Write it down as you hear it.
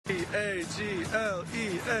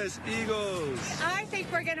E-A-G-L-E-S, Eagles. I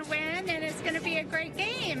think we're going to win, and it's going to be a great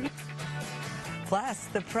game. Plus,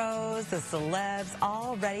 the pros, the celebs,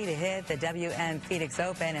 all ready to hit the WM Phoenix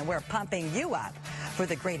Open, and we're pumping you up for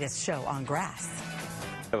the greatest show on grass.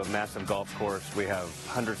 We have a massive golf course. We have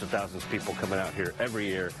hundreds of thousands of people coming out here every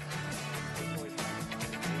year.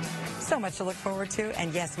 So much to look forward to,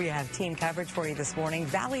 and yes, we have team coverage for you this morning,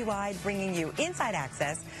 valley-wide, bringing you inside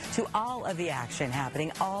access to all of the action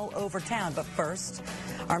happening all over town. But first,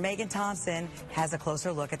 our Megan Thompson has a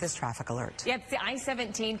closer look at this traffic alert. Yeah, it's the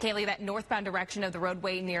I-17, Kaylee, that northbound direction of the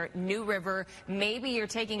roadway near New River. Maybe you're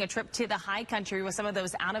taking a trip to the high country with some of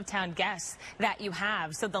those out-of-town guests that you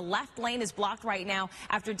have. So the left lane is blocked right now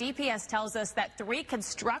after DPS tells us that 3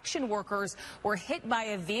 construction workers were hit by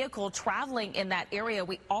a vehicle traveling in that area.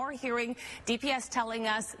 We are hearing DPS telling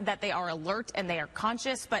us that they are alert and they are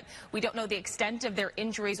conscious, but we don't know the extent of their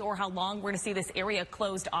injuries or how long we're going to see this area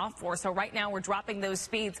closed off for. So right now we're dropping those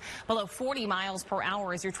speeds below 40 miles per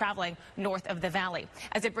hour as you're traveling north of the valley.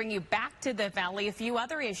 As I bring you back to the valley, a few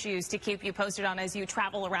other issues to keep you posted on as you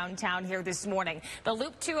travel around town here this morning. The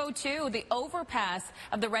Loop 202, the overpass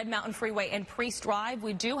of the Red Mountain Freeway and Priest Drive.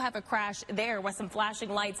 We do have a crash there with some flashing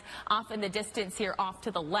lights off in the distance here off to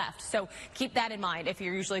the left. So keep that in mind if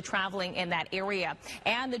you're usually traveling in that area.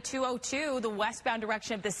 And the 202, the westbound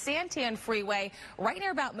direction of the Santan Freeway, right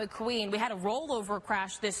near about McQueen. We had a rollover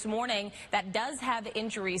crash this morning that does have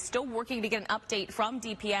injuries. Still working to get an update from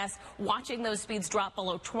DPS, watching those speeds drop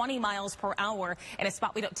below 20 miles per hour in a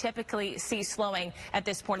spot we don't typically see slowing at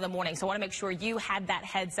this point of the morning. So I want to make sure you had that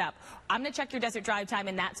heads up. I'm going to check your desert drive time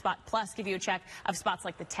in that spot, plus give you a check of spots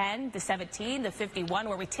like the 10, the 17, the 51,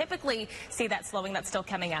 where we typically see that slowing. That's still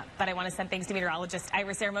coming up. But I want to send things to meteorologist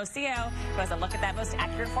Iris Hermosillo, who has a look at that most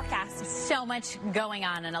accurate forecast. So much going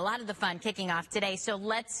on and a lot of the fun kicking off today. So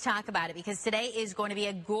let's talk about it, because today is going to be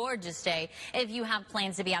a gorgeous day if you have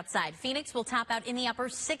plans to be outside. Phoenix will top out in the upper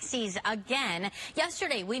 60s again.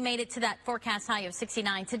 Yesterday, we made it to that forecast high of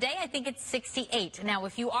 69. Today, I think it's 68. Now,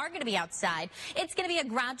 if you are going to be outside, it's going to be a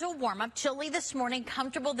gradual warm-up. Chilly this morning,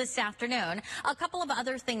 comfortable this afternoon. A couple of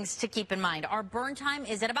other things to keep in mind. Our burn time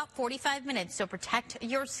is at about 45 minutes, so protect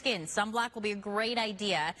your skin. Sunblock will be a great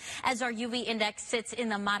idea as our UV index sits in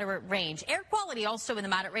the moderate range. Air quality also in the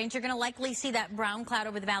moderate range. You're going to likely see that brown cloud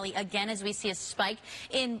over the valley again as we see a spike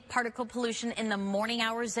in particle pollution in the morning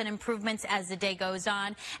hours and improvements as the day goes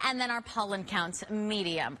on. And then our pollen counts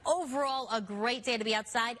medium. Overall, a great day to be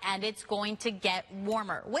outside, and it's going to get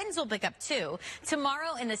warmer. Winds will pick up too.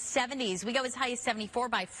 Tomorrow in the 70s. We go as high as 74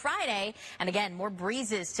 by Friday. And again, more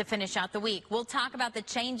breezes to finish out the week. We'll talk about the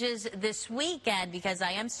changes this weekend, because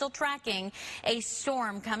I am still tracking a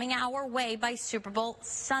storm coming our way by Super Bowl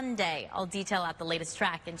Sunday. I'll detail out the latest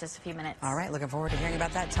track in just a few minutes. All right, looking forward to hearing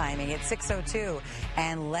about that timing. It's 6:02,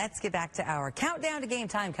 and let's get back to our countdown to game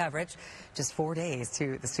time coverage. Just 4 days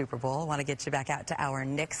to the Super Bowl. I want to get you back out to our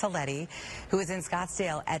Nick Saletti, who is in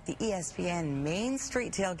Scottsdale at the ESPN Main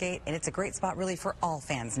Street tailgate, and it's a great spot really for all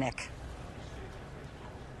fans, Nick.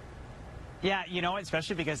 Yeah, you know,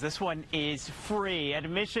 especially because this one is free.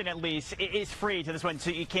 Admission, at least, is free to this one, so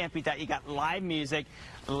you can't beat that. You got live music,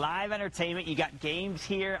 live entertainment. You got games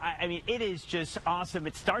here. I mean, it is just awesome.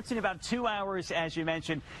 It starts in about 2 hours, as you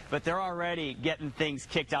mentioned, but they're already getting things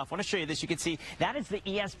kicked off. I want to show you this. You can see that is the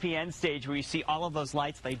ESPN stage where you see all of those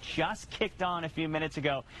lights. They just kicked on a few minutes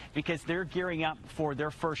ago because they're gearing up for their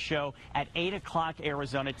first show at 8 o'clock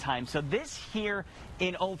Arizona time. So this here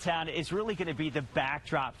in Old Town is really going to be the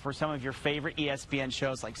backdrop for some of your favorite ESPN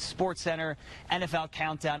shows like SportsCenter, NFL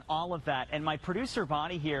Countdown, all of that. And my producer,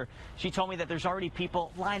 Bonnie, here, she told me that there's already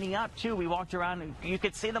people lining up, too. We walked around, and you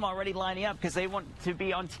could see them already lining up because they want to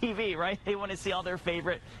be on TV, right? They want to see all their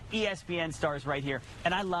favorite ESPN stars right here.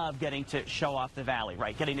 And I love getting to show off the Valley,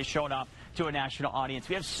 right? Getting to show it off to a national audience.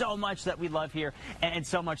 We have so much that we love here and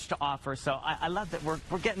so much to offer. So I love that we're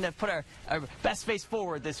getting to put our best face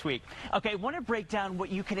forward this week. Okay, I want to break down what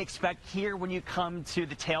you can expect here when you come to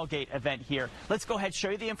the tailgate event here. Let's go ahead,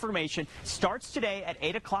 show you the information. Starts today at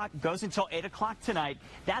 8 o'clock, goes until 8 o'clock tonight.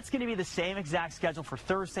 That's going to be the same exact schedule for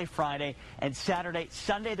Thursday, Friday, and Saturday.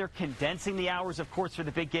 Sunday, they're condensing the hours, of course, for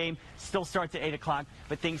the big game. Still starts at 8 o'clock,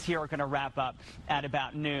 but things here are going to wrap up at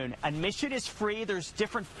about noon. Admission is free. There's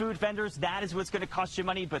different food vendors. That is what's going to cost you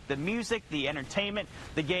money, but the music, the entertainment,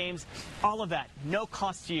 the games, all of that, no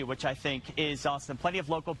cost to you, which I think is awesome. Plenty of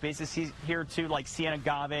local businesses here, too, like Sienna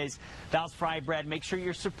Gaves, Val's Fry Bread. Make sure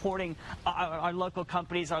you're supporting our local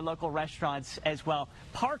companies, our local restaurants as well.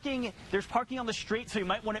 Parking, there's parking on the street, so you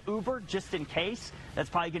might want to Uber just in case. That's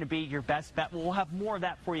probably going to be your best bet. We'll have more of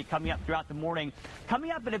that for you coming up throughout the morning.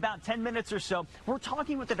 Coming up in about 10 minutes or so, we're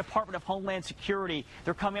talking with the Department of Homeland Security.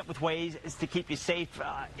 They're coming up with ways to keep you safe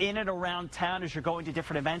in and around town as you're going to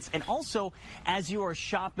different events, and also as you are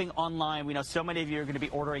shopping online. We know so many of you are going to be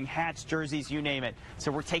ordering hats, jerseys, you name it.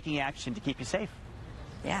 So we're taking action to keep you safe.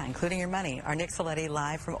 Yeah, including your money. Our Nick Soletti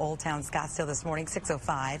live from Old Town Scottsdale this morning,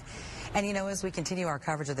 6:05. And you know, as we continue our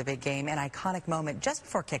coverage of the big game, an iconic moment just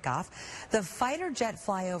before kickoff, the fighter jet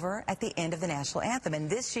flyover at the end of the national anthem. And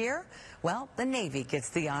this year, well, the Navy gets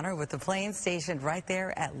the honor with the plane stationed right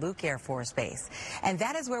there at Luke Air Force Base. And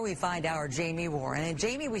that is where we find our Jamie Warren. And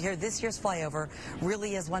Jamie, we hear this year's flyover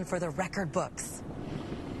really is one for the record books.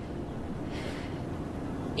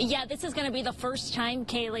 Yeah, this is going to be the first time,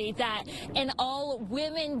 Kaylee, that an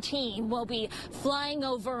all-women team will be flying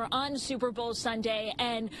over on Super Bowl Sunday.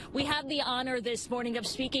 And we have the honor this morning of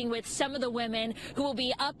speaking with some of the women who will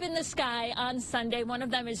be up in the sky on Sunday. One of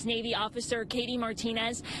them is Navy officer Katie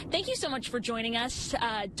Martinez. Thank you so much for joining us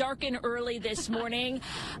dark and early this morning.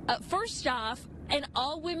 First off, an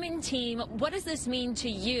all-women team, what does this mean to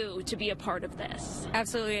you to be a part of this?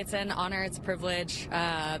 Absolutely. It's an honor. It's a privilege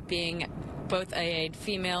being both a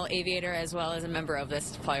female aviator as well as a member of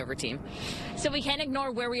this flyover team. So we can't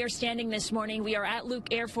ignore where we are standing this morning. We are at Luke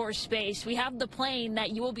Air Force Base. We have the plane that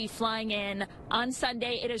you will be flying in on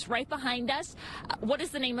Sunday. It is right behind us. What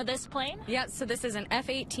is the name of this plane? Yeah, so this is an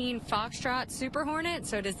F-18 Foxtrot Super Hornet.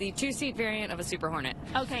 So it is the two-seat variant of a Super Hornet.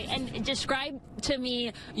 Okay, and describe to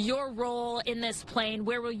me your role in this plane.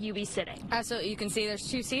 Where will you be sitting? Absolutely. You can see there's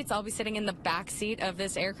two seats. I'll be sitting in the back seat of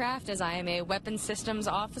this aircraft as I am a weapons systems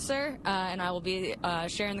officer, and I will be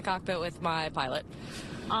sharing the cockpit with my pilot.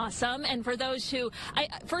 Awesome. And for those who,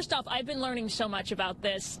 first off, I've been learning so much about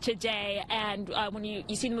this today. And when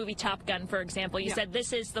you see the movie Top Gun, for example, you said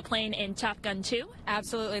this is the plane in Top Gun 2?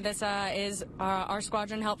 Absolutely. This is our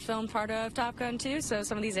squadron helped film part of Top Gun 2. So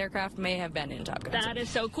some of these aircraft may have been in Top Gun 2. That is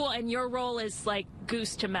so cool. And your role is like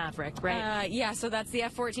Goose to Maverick, right? Yeah. So that's the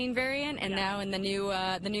F-14 variant. And now in the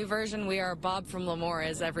new version, we are Bob from Lemoore,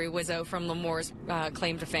 as every Wizzo from Lemoore's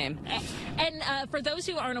claim to fame. And for those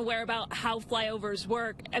who aren't aware about how flyovers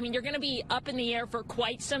work, I mean, you're going to be up in the air for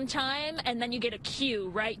quite some time, and then you get a cue,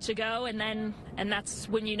 right, to go, and that's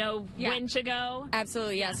when you know when to go?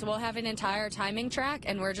 Absolutely, yeah. So we'll have an entire timing track,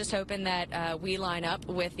 and we're just hoping that we line up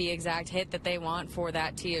with the exact hit that they want for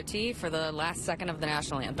that TOT for the last second of the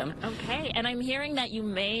national anthem. Okay, and I'm hearing that you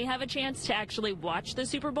may have a chance to actually watch the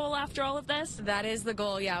Super Bowl after all of this? That is the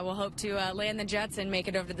goal, yeah. We'll hope to land the jets and make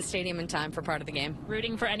it over to the stadium in time for part of the game.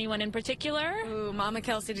 Rooting for anyone in particular? Ooh, Mama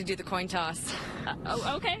Kelsey to do the coin toss.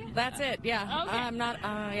 Okay. That's it, yeah. Okay. I'm not,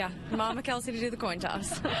 Mama Kelsey to do the coin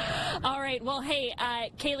toss. All right, well, hey,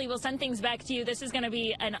 Kaylee, we'll send things back to you. This is going to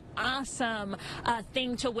be an awesome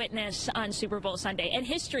thing to witness on Super Bowl Sunday, and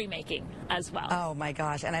history making as well. Oh, my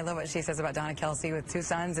gosh. And I love what she says about Donna Kelsey with two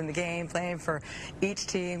sons in the game, playing for each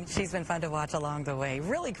team. She's been fun to watch along the way.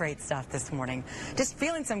 Really great stuff this morning. Just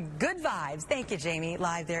feeling some good vibes. Thank you, Jamie,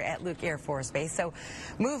 live there at Luke Air Force Base. So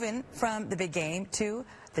moving from the big game to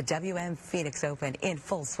the WM Phoenix Open in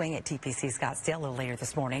full swing at TPC Scottsdale a little later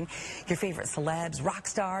this morning. Your favorite celebs, rock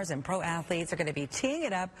stars, and pro athletes are going to be teeing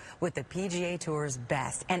it up with the PGA Tour's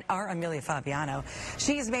best. And our Amelia Fabiano,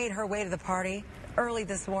 she's made her way to the party early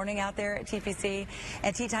this morning out there at TPC.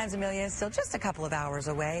 And Tee Time's Amelia is still just a couple of hours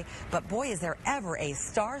away. But boy, is there ever a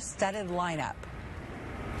star-studded lineup.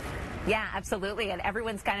 Yeah, absolutely. And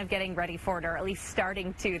everyone's kind of getting ready for it, or at least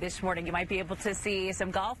starting to this morning. You might be able to see some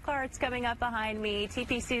golf carts coming up behind me.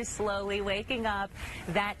 TPC slowly waking up.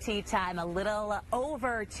 That tee time a little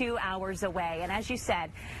over 2 hours away. And as you said,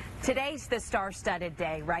 today's the star-studded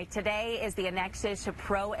day, right? Today is the Annexus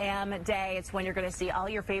Pro-Am Day. It's when you're going to see all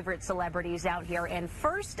your favorite celebrities out here. And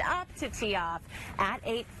first up to tee off at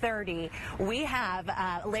 8:30, we have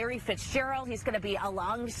Larry Fitzgerald. He's going to be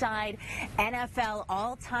alongside NFL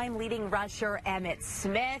all-time leading rusher Emmitt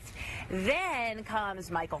Smith. Then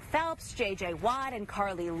comes Michael Phelps, J.J. Watt, and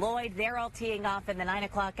Carly Lloyd. They're all teeing off in the 9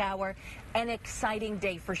 o'clock hour. An exciting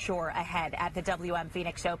day for sure ahead at the WM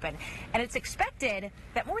Phoenix Open. And it's expected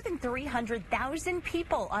that more than 300,000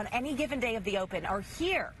 people on any given day of the Open are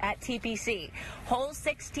here at TPC. Hole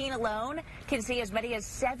 16 alone can see as many as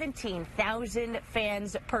 17,000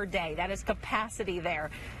 fans per day. That is capacity there.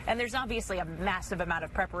 And there's obviously a massive amount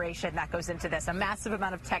of preparation that goes into this, a massive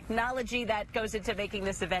amount of technology that goes into making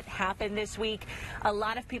this event happen this week. A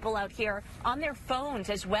lot of people out here on their phones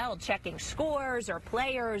as well, checking scores or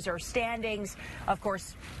players or standings. standings, of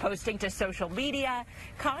course, posting to social media.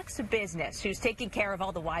 Cox Business, who's taking care of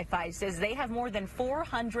all the Wi-Fi, says they have more than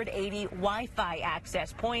 480 Wi-Fi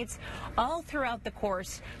access points all throughout the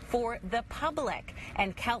course for the public,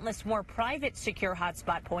 and countless more private secure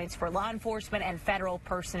hotspot points for law enforcement and federal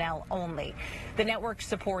personnel only. The network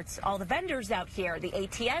supports all the vendors out here, the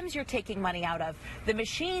ATMs you're taking money out of, the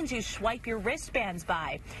machines you swipe your wristbands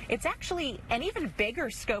by. It's actually an even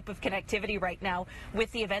bigger scope of connectivity right now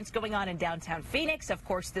with the events going on in downtown Phoenix, of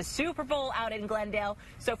course, the Super Bowl out in Glendale.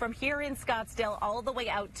 So from here in Scottsdale all the way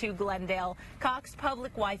out to Glendale, Cox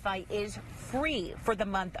Public Wi-Fi is free for the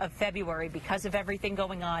month of February because of everything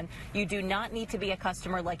going on. You do not need to be a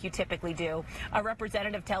customer like you typically do. A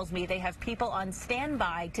representative tells me they have people on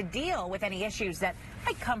standby to deal with any issues that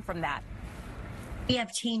might come from that. We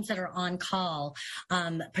have teams that are on call,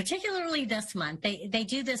 particularly this month. They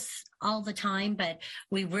do this all the time, but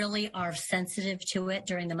we really are sensitive to it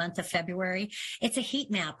during the month of February. It's a heat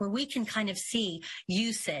map where we can kind of see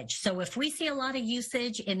usage. So if we see a lot of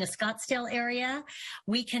usage in the Scottsdale area,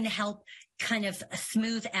 we can help kind of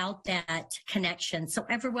smooth out that connection. So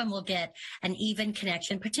everyone will get an even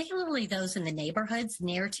connection, particularly those in the neighborhoods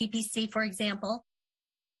near TPC, for example.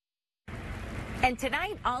 And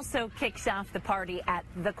tonight also kicks off the party at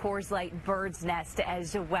the Coors Light Bird's Nest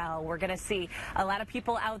as well. We're going to see a lot of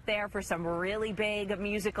people out there for some really big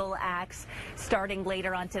musical acts starting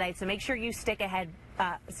later on tonight. So make sure you stick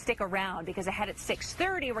around, because ahead at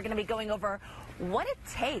 6:30 we're going to be going over what it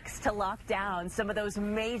takes to lock down some of those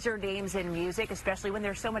major names in music, especially when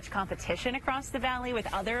there's so much competition across the valley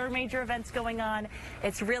with other major events going on.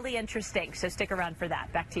 It's really interesting, so stick around for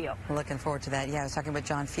that. Back to you. Looking forward to that. Yeah, I was talking with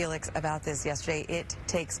John Felix about this yesterday. It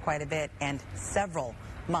takes quite a bit and several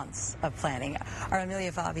months of planning. Our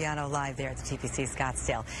Amelia Fabiano live there at the TPC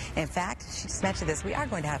Scottsdale. In fact, she just mentioned this, we are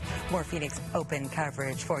going to have more Phoenix Open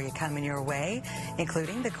coverage for you coming your way,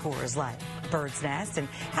 including the Coors Light Bird's Nest and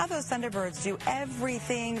how those Thunderbirds do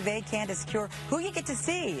everything they can to secure who you get to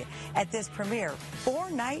see at this premiere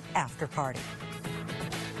 4-night after party.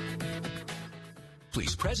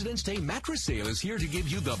 Please, President's Day mattress sale is here to give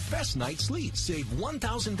you the best night's sleep. Save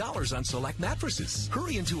 $1,000 on select mattresses.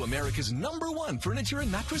 Hurry into America's #1 furniture and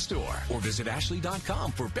mattress store or visit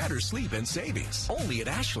Ashley.com for better sleep and savings. Only at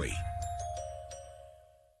Ashley.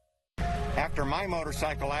 After my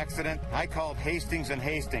motorcycle accident, I called Hastings &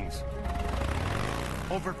 Hastings.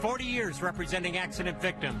 Over 40 years representing accident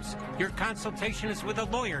victims. Your consultation is with a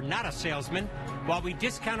lawyer, not a salesman. While we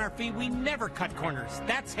discount our fee, we never cut corners.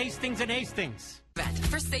 That's Hastings & Hastings.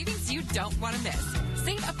 For savings you don't want to miss.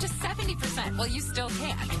 Save up to 70% while you still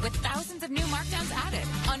can, with thousands of new markdowns added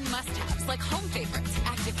on must-haves like home favorites,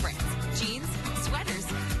 active brands, jeans, sweaters,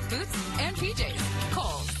 boots, and PJs.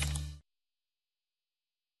 Kohl's.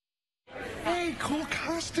 Hey, cool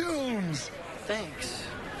costumes. Thanks.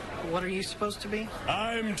 What are you supposed to be?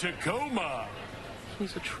 I'm Tacoma.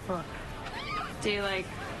 He's a truck. Do you, like,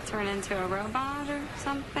 turn into a robot or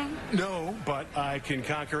something? No, but I can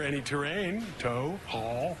conquer any terrain. Tow,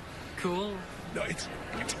 haul. Cool. No, it's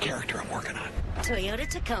a character I'm working on. Toyota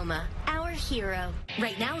Tacoma, our hero.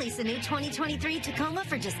 Right now, lease a new 2023 Tacoma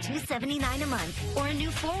for just $279 a month, or a new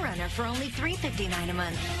 4Runner for only $359 a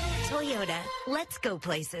month. Toyota, let's go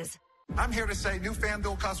places. I'm here to say new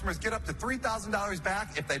FanDuel customers get up to $3,000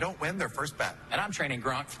 back if they don't win their first bet. And I'm training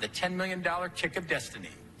Gronk for the $10 million kick of destiny.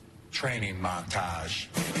 Training montage.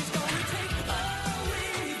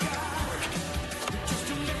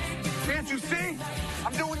 Can't you see?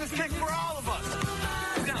 I'm doing this kick for all of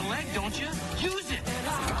us. You got a leg, don't you? Use it.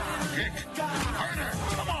 Kick. Harder.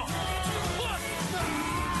 Come on.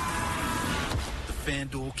 The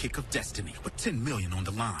FanDuel Kick of Destiny with $10 million on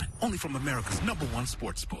the line. Only from America's #1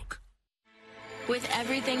 sportsbook. With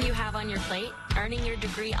everything you have on your plate, earning your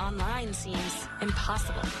degree online seems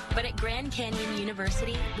impossible. But at Grand Canyon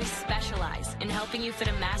University, we specialize in helping you fit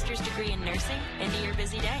a master's degree in nursing into your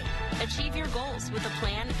busy day. Achieve your goals with a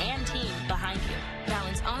plan and team behind you.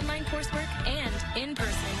 Balance online coursework and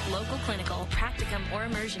in-person, local clinical, practicum, or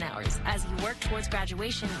immersion hours as you work towards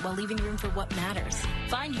graduation while leaving room for what matters.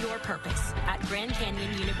 Find your purpose at Grand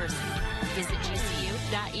Canyon University. Visit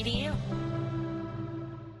gcu.edu.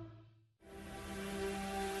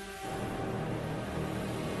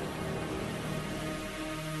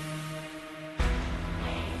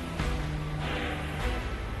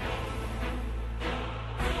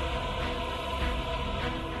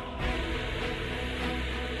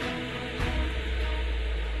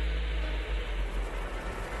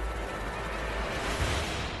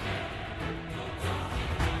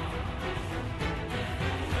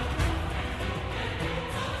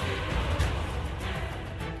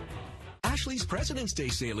 Ashley's President's Day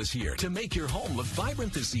sale is here to make your home look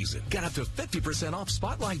vibrant this season. Get up to 50% off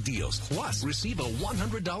Spotlight deals. Plus, receive a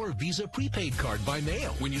 $100 Visa prepaid card by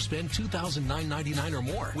mail when you spend $2,999 or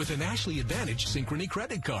more with an Ashley Advantage Synchrony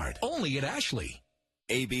credit card. Only at Ashley.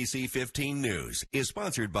 ABC 15 News is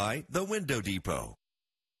sponsored by The Window Depot.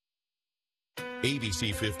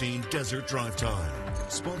 ABC 15 Desert Drive Time,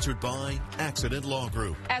 sponsored by Accident Law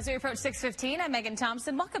Group. As we approach 6:15, I'm Megan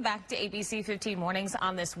Thompson. Welcome back to ABC 15 Mornings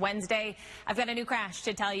on this Wednesday. I've got a new crash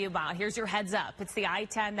to tell you about. Here's your heads up. It's the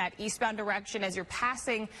I-10, that eastbound direction as you're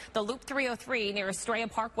passing the Loop 303 near Estrella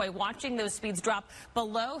Parkway, watching those speeds drop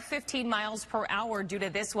below 15 miles per hour due to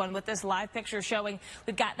this one. With this live picture showing,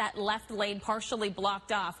 we've got that left lane partially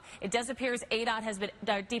blocked off. It does appear as ADOT has been,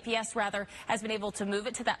 DPS rather, has been able to move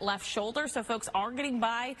it to that left shoulder, so folks are getting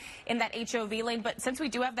by in that HOV lane. But since we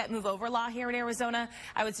do have that move over law here in Arizona,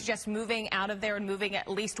 I would suggest moving out of there and moving at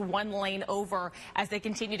least one lane over as they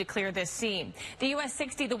continue to clear this scene. The US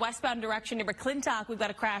 60, the westbound direction near McClintock, we've got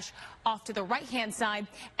a crash off to the right-hand side.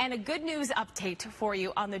 And a good news update for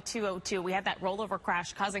you on the 202. We had that rollover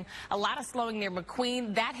crash causing a lot of slowing near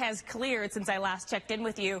McQueen. That has cleared since I last checked in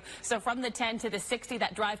with you. So from the 10 to the 60,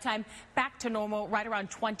 that drive time back to normal, right around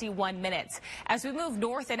 21 minutes. As we move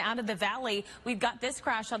north and out of the valley, we've got this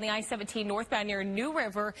crash on the I-17 northbound near New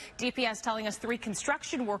River. DPS telling us 3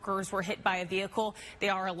 construction workers were hit by a vehicle. They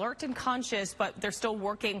are alert and conscious, but they're still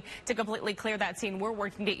working to completely clear that scene. We're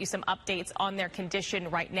working to get you some updates on their condition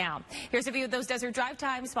right now. Here's a view of those desert drive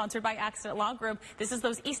times, sponsored by Accident Law Group. This is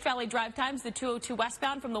those East Valley drive times, the 202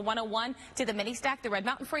 westbound from the 101 to the mini stack, the Red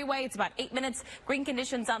Mountain Freeway. It's about 8 minutes. Green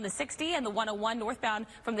conditions on the 60, and the 101 northbound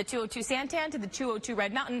from the 202 Santan to the 202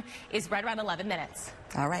 Red Mountain is right around 11 minutes.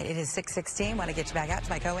 All right, it is 6:16. Want to get you back out to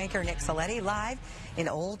my co-anchor, Nick Saletti, live in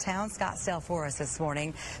Old Town Scottsdale for us this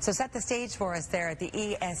morning. So set the stage for us there at the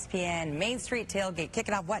ESPN Main Street tailgate.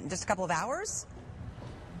 Kicking off, what, in just a couple of hours?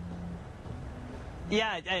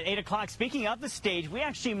 Yeah, at 8 o'clock. Speaking of the stage, we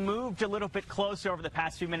actually moved a little bit closer over the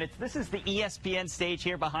past few minutes. This is the ESPN stage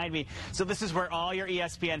here behind me. So this is where all your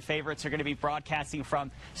ESPN favorites are going to be broadcasting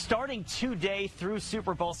from, starting today through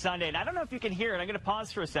Super Bowl Sunday. And I don't know if you can hear it. I'm going to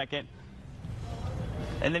pause for a second.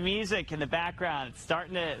 And the music in the background, it's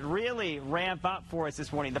starting to really ramp up for us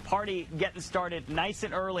this morning. The party getting started nice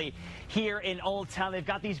and early here in Old Town. They've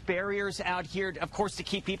got these barriers out here, of course, to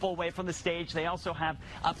keep people away from the stage. They also have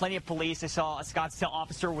plenty of police. I saw a Scottsdale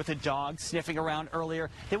officer with a dog sniffing around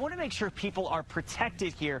earlier. They want to make sure people are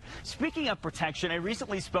protected here. Speaking of protection, I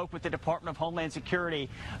recently spoke with the Department of Homeland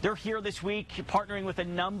Security. They're here this week partnering with a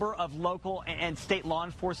number of local and state law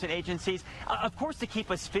enforcement agencies, of course, to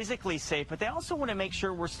keep us physically safe, but they also want to make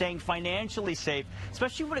sure we're staying financially safe,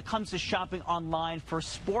 especially when it comes to shopping online for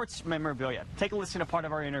sports memorabilia. Take a listen to part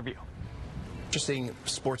of our interview. Purchasing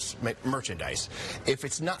sports merchandise, if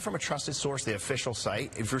it's not from a trusted source, the official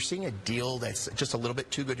site, if you're seeing a deal that's just a little bit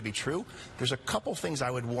too good to be true, there's a couple things I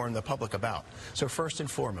would warn the public about. So first and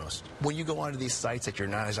foremost, when you go onto these sites that you're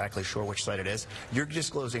not exactly sure which site it is, you're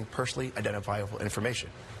disclosing personally identifiable information.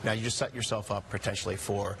 Now you just set yourself up potentially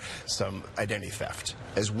for some identity theft,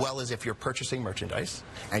 as well as if you're purchasing merchandise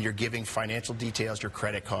and you're giving financial details, your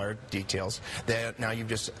credit card details, then now you've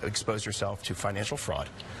just exposed yourself to financial fraud.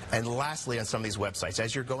 And lastly, on some of these websites,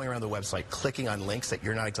 as you're going around the website clicking on links that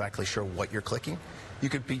you're not exactly sure what you're clicking, you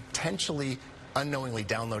could be potentially unknowingly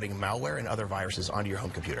downloading malware and other viruses onto your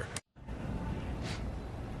home computer.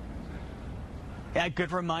 Yeah,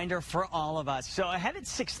 good reminder for all of us. So ahead at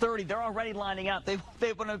 6:30, they're already lining up. They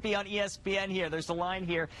want to be on ESPN here. There's a line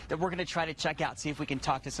here that we're going to try to check out, see if we can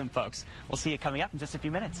talk to some folks. We'll see you coming up in just a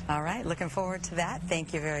few minutes. All right, looking forward to that.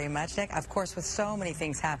 Thank you very much, Nick. Of course, with so many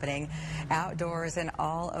things happening outdoors and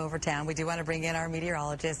all over town, we do want to bring in our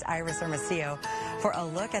meteorologist, Iris Hermosillo, for a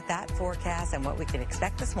look at that forecast and what we can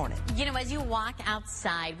expect this morning. You know, as you walk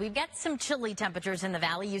outside, we've got some chilly temperatures in the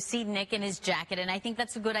valley. You see Nick in his jacket, and I think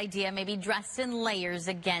that's a good idea, maybe dressed in layers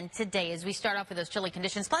again today as we start off with those chilly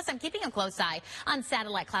conditions. Plus, I'm keeping a close eye on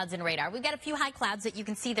satellite clouds and radar. We've got a few high clouds that you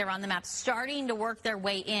can see there on the map starting to work their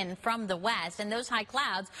way in from the west, and those high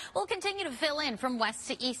clouds will continue to fill in from west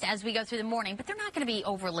to east as we go through the morning, but they're not going to be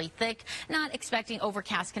overly thick. Not expecting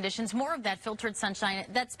overcast conditions, more of that filtered sunshine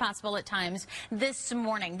that's possible at times this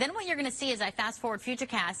morning. Then what you're going to see as I fast forward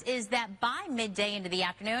Futurecast is that by midday into the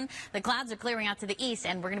afternoon, the clouds are clearing out to the east,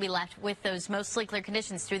 and we're going to be left with those mostly clear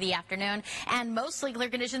conditions through the afternoon. And and mostly clear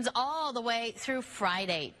conditions all the way through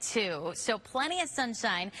Friday, too. So plenty of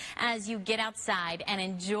sunshine as you get outside and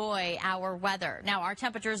enjoy our weather. Now, our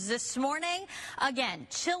temperatures this morning, again,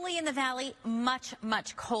 chilly in the valley, much,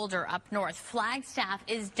 much colder up north. Flagstaff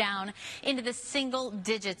is down into the single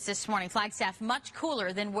digits this morning. Flagstaff much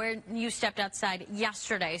cooler than where you stepped outside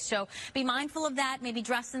yesterday. So be mindful of that. Maybe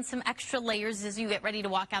dress in some extra layers as you get ready to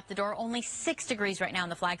walk out the door. Only 6 degrees right now in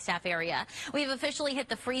the Flagstaff area. We've officially hit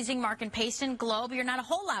the freezing mark in Payson. Globe, you're not a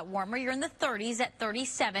whole lot warmer. You're in the 30s at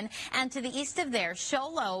 37. And to the east of there, Show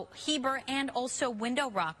Low, Heber, and also Window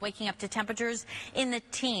Rock waking up to temperatures in the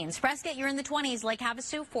teens. Prescott, you're in the 20s. Lake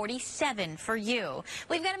Havasu, 47 for you.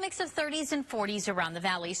 We've got a mix of 30s and 40s around the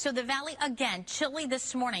valley. So the valley, again, chilly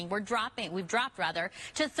this morning. We've dropped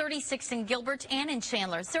to 36 in Gilbert and in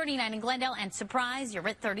Chandler, 39 in Glendale, and Surprise, you're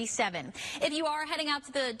at 37. If you are heading out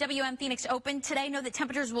to the WM Phoenix Open today, know that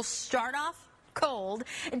temperatures will start off cold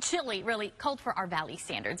and chilly, really cold for our valley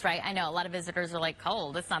standards, right? I know a lot of visitors are like,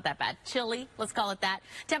 cold, it's not that bad. Chilly, let's call it that.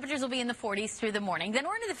 Temperatures will be in the 40s through the morning. Then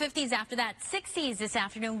we're into the 50s after that. 60s this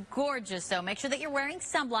afternoon, gorgeous though. Make sure that you're wearing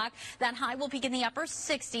sunblock. That high will peak in the upper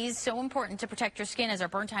 60s. So important to protect your skin as our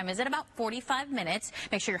burn time is at about 45 minutes.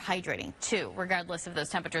 Make sure you're hydrating too, regardless of those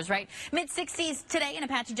temperatures, right? Mid 60s today in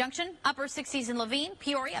Apache Junction, upper 60s in Levine.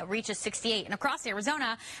 Peoria reaches 68. And across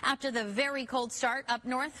Arizona, after the very cold start up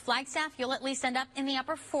north, Flagstaff, you'll at least end up in the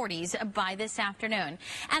upper 40s by this afternoon.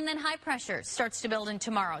 And then high pressure starts to build in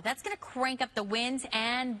tomorrow. That's going to crank up the winds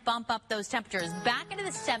and bump up those temperatures back into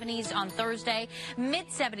the 70s on Thursday, mid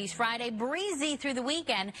 70s Friday, breezy through the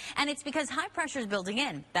weekend. And it's because high pressure is building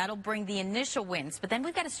in. That'll bring the initial winds. But then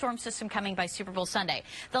we've got a storm system coming by Super Bowl Sunday.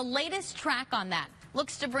 The latest track on that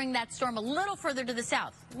looks to bring that storm a little further to the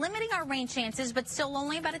south, limiting our rain chances, but still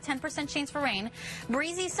only about a 10% chance for rain.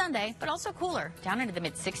 Breezy Sunday, but also cooler, down into the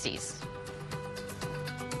mid 60s.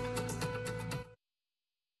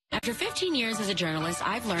 After 15 years as a journalist,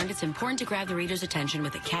 I've learned it's important to grab the reader's attention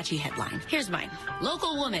with a catchy headline. Here's mine.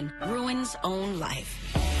 Local woman ruins own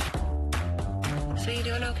life. So you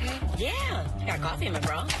doing okay? Yeah, I got coffee in my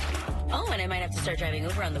bra. Oh, and I might have to start driving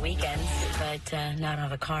Uber on the weekends, but now I don't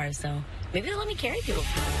have a car, so maybe they'll let me carry people.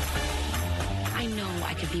 I know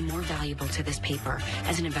I could be more valuable to this paper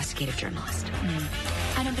as an investigative journalist.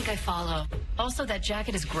 I don't think I follow. Also, that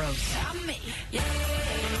jacket is gross.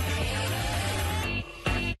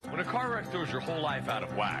 When a car wreck throws your whole life out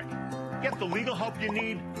of whack, get the legal help you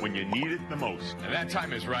need when you need it the most. And that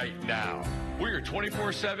time is right now. We're your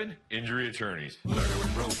 24/7 injury attorneys. Murder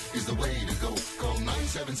and rope is the way to go. Call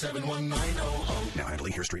 977-1900. Now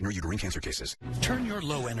handling hair straightener uterine cancer cases. Turn your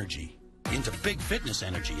low energy into big fitness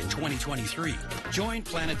energy in 2023. Join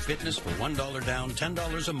Planet Fitness for $1 down,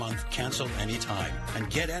 $10 a month, cancel anytime. And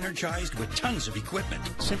get energized with tons of equipment.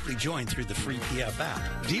 Simply join through the free PF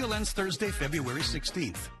app. Deal ends Thursday, February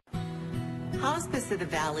 16th. Hospice of the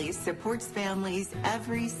Valley supports families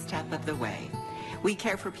every step of the way. We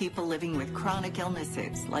care for people living with chronic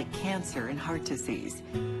illnesses like cancer and heart disease.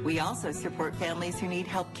 We also support families who need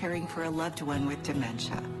help caring for a loved one with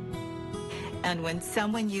dementia. And when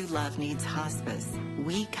someone you love needs hospice,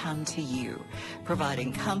 we come to you,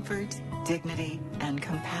 providing comfort, dignity, and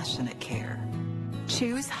compassionate care.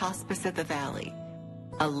 Choose Hospice of the Valley,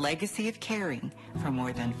 a legacy of caring for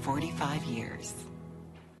more than 45 years.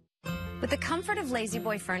 With the comfort of Lazy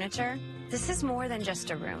Boy furniture, this is more than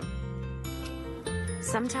just a room.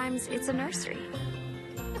 Sometimes it's a nursery,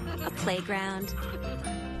 a playground,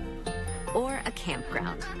 or a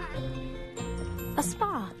campground, a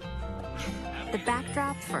spa, the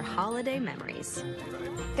backdrop for holiday memories.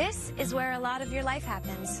 This is where a lot of your life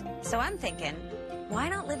happens. So I'm thinking, why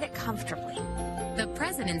not live it comfortably? The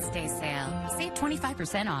President's Day sale. Save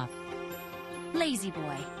 25% off. Lazy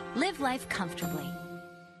Boy. Live life comfortably.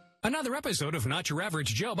 Another episode of Not Your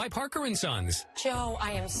Average Joe by Parker & Sons. Joe,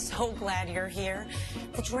 I am so glad you're here.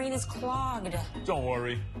 The drain is clogged. Don't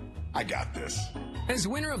worry. I got this. As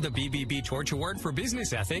winner of the BBB Torch Award for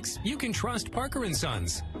Business Ethics, you can trust Parker &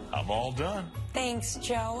 Sons. I'm all done. Thanks,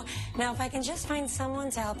 Joe. Now, if I can just find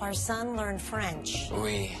someone to help our son learn French.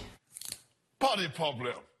 Oui. Pas de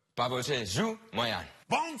problème. Pas votre joue, moyen.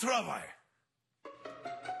 Bon travail.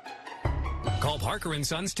 Call Parker &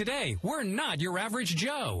 Sons today. We're not your average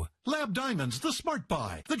Joe. Lab Diamonds, the Smart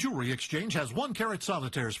Buy. The Jewelry Exchange has 1-carat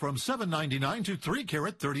solitaires from $7.99 to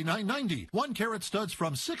 3-carat $39.90. 1-carat studs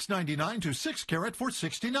from $6.99 to 6-carat for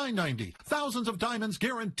 $69.90. Thousands of diamonds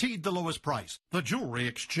guaranteed the lowest price. The Jewelry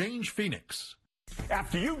Exchange, Phoenix.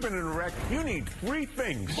 After you've been in a wreck, you need 3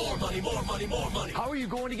 things. More money, more money, more money. How are you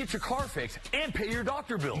going to get your car fixed and pay your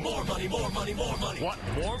doctor bill? More money, more money, more money. Want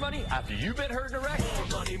more money after you've been hurt in a wreck?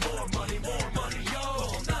 More money, more money, more money.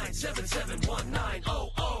 Yo,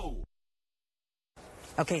 977-1900.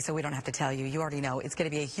 Okay, so we don't have to tell you. You already know it's going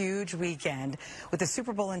to be a huge weekend with the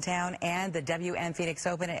Super Bowl in town and the WM Phoenix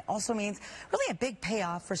Open. It also means really a big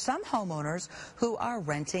payoff for some homeowners who are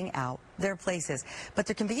renting out their places. But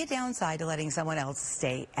there can be a downside to letting someone else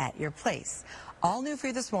stay at your place. All new for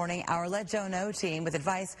you this morning, our Let Joe Know team with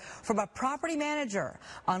advice from a property manager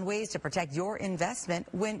on ways to protect your investment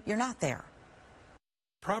when you're not there.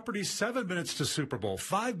 Properties 7 minutes to Super Bowl,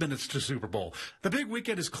 5 minutes to Super Bowl. The big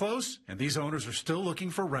weekend is close, and these owners are still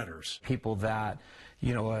looking for renters. People that,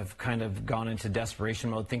 have kind of gone into desperation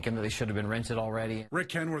mode thinking that they should have been rented already. Rick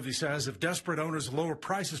Kenworthy says if desperate owners lower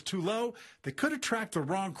prices too low, they could attract the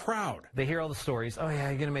wrong crowd. They hear all the stories. Oh, yeah,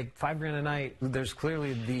 you're going to make $5,000 a night. There's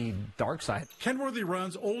clearly the dark side. Kenworthy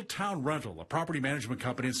runs Old Town Rental, a property management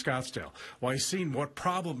company in Scottsdale. While he's seen what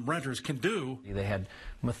problem renters can do. They had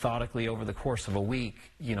methodically over the course of a week,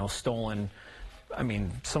 stolen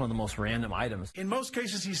some of the most random items. In most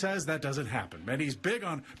cases, he says that doesn't happen, and he's big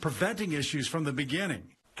on preventing issues from the beginning.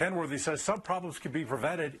 Kenworthy says some problems can be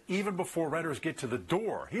prevented even before renters get to the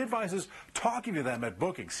door. He advises talking to them at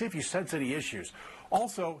booking, see if you sense any issues.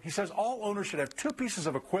 Also, he says all owners should have 2 pieces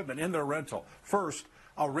of equipment in their rental. First,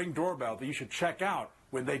 a Ring doorbell that you should check out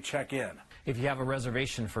when they check in. If you have a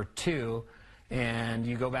reservation for 2 and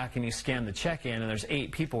you go back and you scan the check-in and there's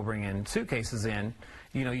 8 people bringing suitcases in,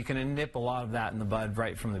 you can nip a lot of that in the bud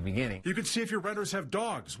right from the beginning. You can see if your renters have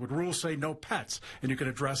dogs, what rules say no pets, and you can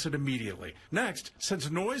address it immediately. Next, since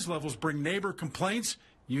noise levels bring neighbor complaints,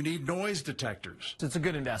 you need noise detectors. It's a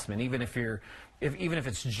good investment, even if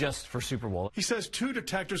it's just for Super Bowl. He says 2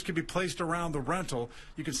 detectors can be placed around the rental.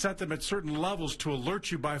 You can set them at certain levels to alert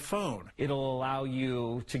you by phone. It'll allow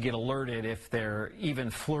you to get alerted if they're even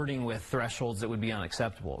flirting with thresholds that would be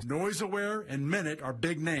unacceptable. Noise Aware and Minute are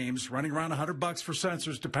big names, running around $100 for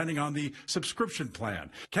sensors depending on the subscription plan.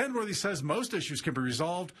 Kenworthy says most issues can be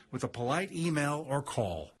resolved with a polite email or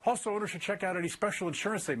call. Also, owners should check out any special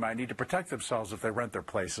insurance they might need to protect themselves if they rent their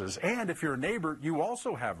places. And if you're a neighbor, you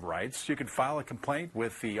also have rights. You can file a complaint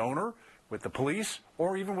with the owner, with the police,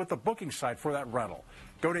 or even with the booking site for that rental.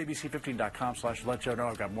 Go to abc15.com/Let Joe Know.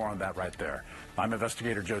 I've got more on that right there. I'm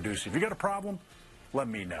investigator Joe Ducey. If you got a problem, let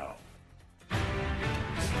me know.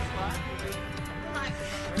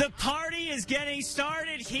 The party is getting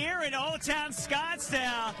started here in Old Town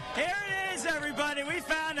Scottsdale. Here it is, everybody. We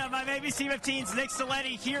found him. I'm ABC 15's Nick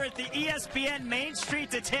Saletti here at the ESPN Main Street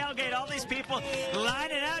to tailgate. All these people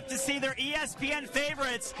lining up to see their ESPN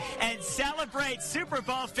favorites and celebrate Super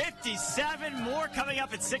Bowl 57. More coming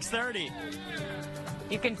up at 6:30.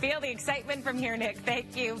 You can feel the excitement from here, Nick.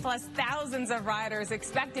 Thank you. Plus, thousands of riders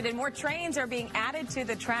expected, and more trains are being added to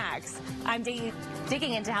the tracks. I'm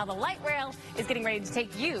digging into how the light rail is getting ready to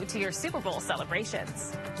take you to your Super Bowl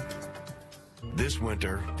celebrations. This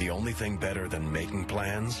winter, the only thing better than making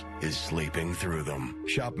plans is sleeping through them.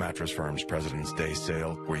 Shop Mattress Firm's President's Day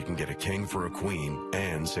sale, where you can get a king for a queen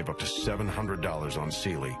and save up to $700 on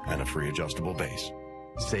Sealy and a free adjustable base.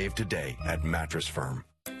 Save today at Mattress Firm.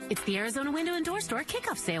 It's the Arizona Window and Door Store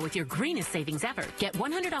kickoff sale with your greenest savings ever. Get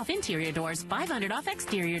 $100 off interior doors, $500 off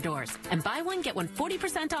exterior doors. And buy one, get one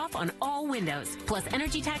 40% off on all windows. Plus,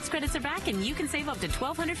 energy tax credits are back and you can save up to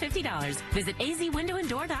 $1,250. Visit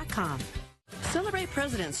azwindowanddoor.com. Celebrate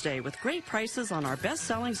President's Day with great prices on our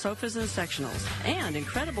best-selling sofas and sectionals and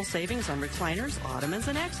incredible savings on recliners, ottomans,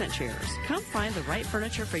 and accent chairs. Come find the right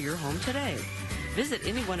furniture for your home today. Visit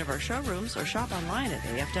any one of our showrooms or shop online at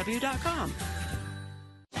afw.com.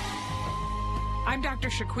 I'm Dr.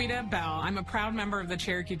 Shaquita Bell. I'm a proud member of the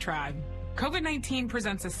Cherokee tribe. COVID-19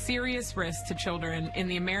 presents a serious risk to children in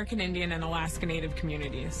the American Indian and Alaska Native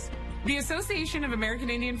communities. The Association of American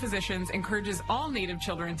Indian Physicians encourages all Native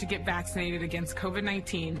children to get vaccinated against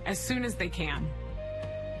COVID-19 as soon as they can.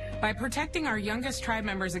 By protecting our youngest tribe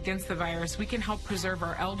members against the virus, we can help preserve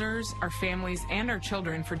our elders, our families, and our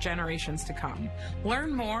children for generations to come.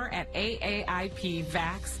 Learn more at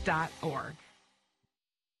aaipvax.org.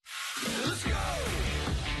 Let's go!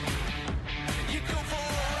 You go for a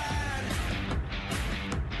ride.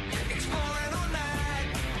 Exploring all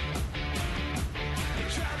night.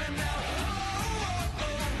 Driving down,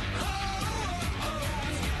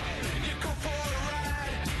 you go for a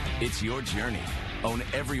ride. It's your journey. Own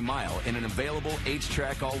every mile in an available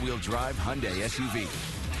H-Track all-wheel drive Hyundai SUV.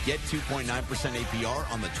 Get 2.9%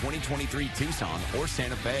 APR on the 2023 Tucson or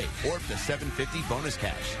Santa Fe, or up to $750 bonus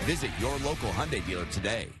cash. Visit your local Hyundai dealer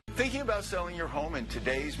today. Thinking about selling your home in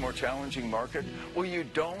today's more challenging market? Well, you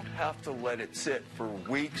don't have to let it sit for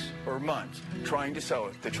weeks or months trying to sell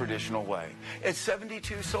it the traditional way. At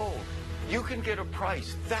 72 sold, you can get a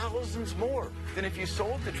price thousands more than if you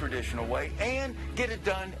sold the traditional way and get it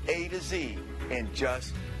done A to Z in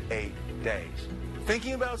just 8 days.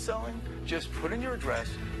 Thinking about selling? Just put in your address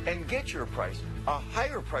and get your price, a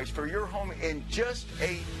higher price for your home in just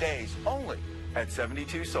 8 days, only at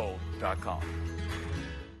 72sold.com.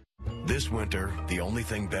 This winter, the only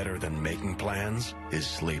thing better than making plans is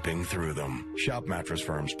sleeping through them. Shop Mattress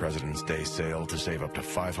Firm's President's Day sale to save up to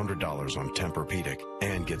 $500 on Tempur-Pedic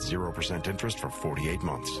and get 0% interest for 48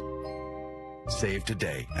 months. Save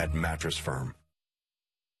today at Mattress Firm.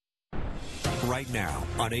 Right now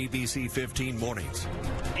on ABC 15 Mornings.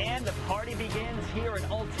 And the party begins here in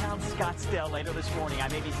Old Town Scottsdale later this morning.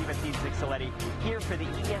 I'm ABC 15's Nick Saletti here for the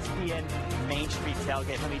ESPN Main Street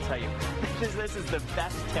Tailgate. Let me tell you, this is the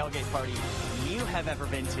best tailgate party you have ever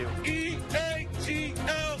been to. E-A-G-L-E-S,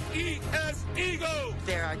 Eagles!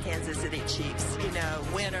 They're our Kansas City Chiefs,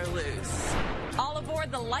 win or lose. All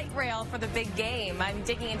aboard the light rail for the big game. I'm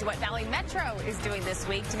digging into what Valley Metro is doing this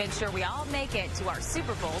week to make sure we all make it to our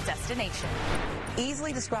Super Bowl destination.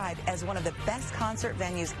 Easily described as one of the best concert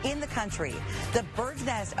venues in the country, the Bird's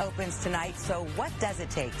Nest opens tonight, so what does it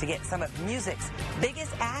take to get some of music's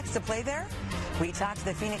biggest acts to play there? We talked to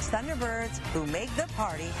the Phoenix Thunderbirds, who make the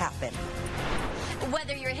party happen.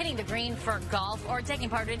 Whether you're hitting the green for golf or taking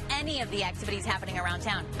part in any of the activities happening around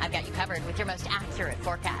town, I've got you covered with your most accurate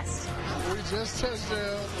forecast. We just touched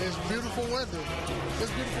down. It's beautiful weather.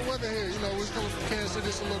 It's beautiful weather here. We're coming from Kansas City.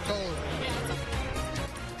 It's a little cold.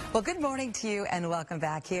 Well, good morning to you and welcome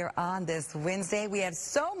back here on this Wednesday. We have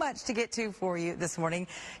so much to get to for you this morning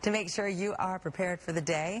to make sure you are prepared for the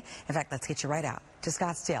day. In fact, let's get you right out to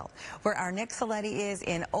Scottsdale, where our Nick Saletti is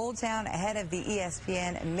in Old Town ahead of the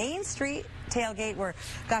ESPN Main Street tailgate, where,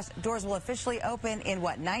 gosh, doors will officially open in,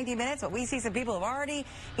 90 minutes? But we see some people who are already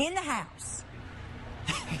in the house.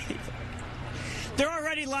 They're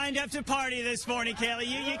already lined up to party this morning, Kaylee.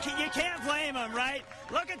 You can't blame them, right?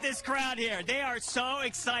 Look at this crowd here. They are so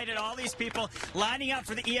excited. All these people lining up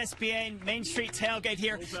for the ESPN Main Street tailgate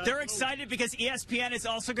here. They're excited because ESPN is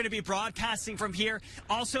also going to be broadcasting from here,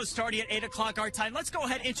 also starting at 8 o'clock our time. Let's go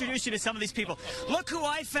ahead and introduce you to some of these people. Look who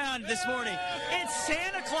I found this morning. It's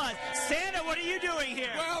Santa Claus. Santa, what are you doing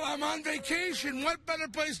here? Well, I'm on vacation. What better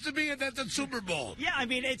place to be than the Super Bowl? Yeah, I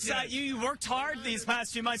mean, it's you worked hard these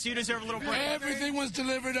past few months. You deserve a little break. Everything was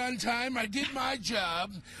delivered on time. I did my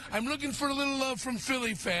job. I'm looking for a little love from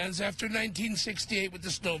Philly fans after 1968 with the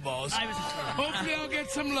Snowballs. Hopefully I'll get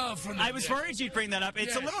some love from them. I was worried you'd bring that up.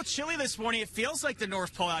 It's a little chilly this morning. It feels like the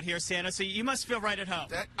North Pole out here, Santa, so you must feel right at home.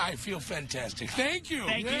 I feel fantastic. Thank you.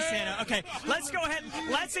 Thank you, Santa. Okay, let's go ahead.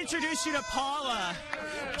 Let's introduce you to Paula.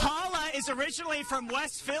 Paula is originally from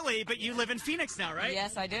West Philly, but you live in Phoenix now, right?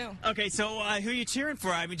 Yes, I do. Okay, so who are you cheering for?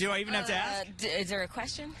 I mean, do I even have to ask? Is there a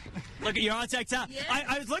question? Look, you're all decked out. Yeah.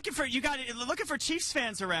 I was looking for looking for Chiefs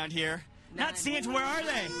fans around here. Not seeing. Where are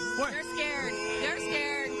they? They're scared. They're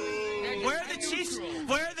scared. Where are the Chiefs?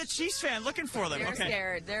 Where are the Chiefs fans? Looking for them. They're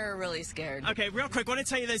scared. They're really scared. Okay, real quick, I want to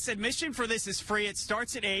tell you this. Admission for this is free. It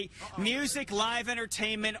starts at 8. Music, live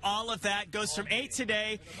entertainment, all of that goes from 8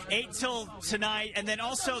 today, 8 till tonight, and then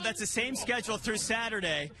also that's the same schedule through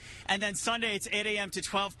Saturday. And then Sunday, it's 8 a.m. to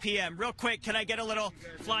 12 p.m. Real quick, can I get a little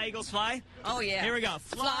Fly Eagles Fly? Oh, yeah. Here we go.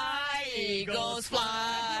 Fly, Eagles,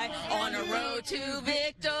 fly, on the road to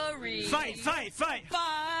victory. Fight, fight, fight.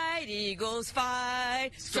 Fight, Eagles,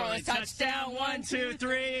 fight. Score a touchdown, 1, 2,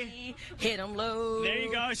 3. Hit them low. There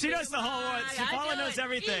you go. She knows the whole one. Paula knows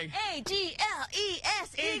everything.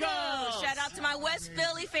 E-A-G-L-E-S, Eagles. Shout out to my West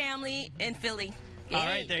Philly family in Philly. All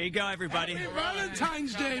right, there you go, everybody. Happy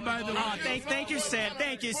Valentine's Day, by the way. Oh, thank you, Santa.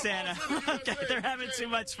 Thank you, Santa. Okay, they're having too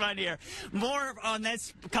much fun here. More on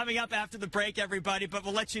this coming up after the break, everybody, but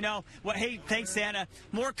we'll let you know. Hey, thanks, Santa.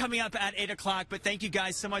 More coming up at 8 o'clock, but thank you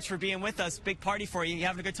guys so much for being with us. Big party for you. You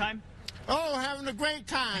having a good time? Oh, having a great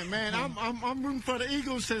time, man. I'm rooting for the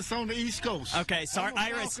Eagles since on the East Coast. Okay, sorry,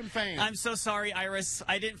 Iris. Fan. I'm so sorry, Iris.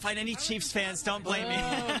 I didn't find any Chiefs fans. Don't blame me.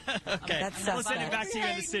 Okay, we'll send it back to you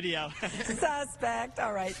in the studio. Suspect.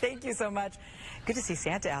 All right, thank you so much. Good to see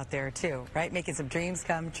Santa out there, too, right? Making some dreams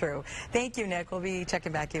come true. Thank you, Nick. We'll be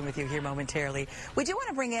checking back in with you here momentarily. We do want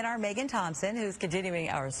to bring in our Megan Thompson, who's continuing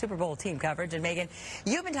our Super Bowl team coverage. And, Megan,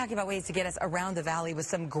 you've been talking about ways to get us around the Valley with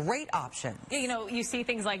some great options. You know, you see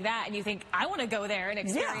things like that, and you think, I want to go there and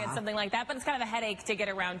experience something like that, but it's kind of a headache to get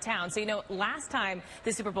around town. So, you know, last time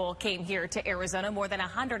the Super Bowl came here to Arizona, more than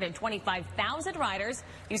 125,000 riders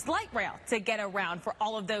used light rail to get around for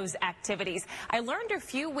all of those activities. I learned a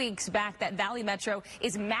few weeks back that Valley Metro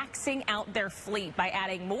is maxing out their fleet by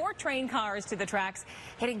adding more train cars to the tracks,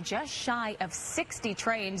 hitting just shy of 60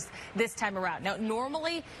 trains this time around. Now,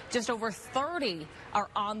 normally just over 30 are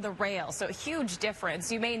on the rail, so a huge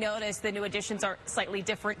difference. You may notice the new additions are slightly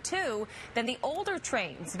different, too, than the older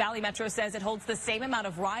trains. Valley Metro says it holds the same amount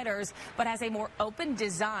of riders, but has a more open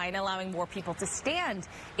design, allowing more people to stand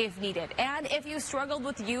if needed. And if you struggled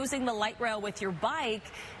with using the light rail with your bike,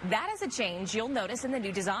 that is a change you'll notice in the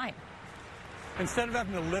new design. Instead of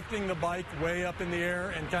having to lifting the bike way up in the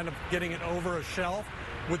air and kind of getting it over a shelf,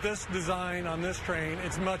 with this design on this train,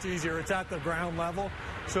 it's much easier. It's at the ground level,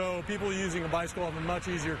 so people using a bicycle have a much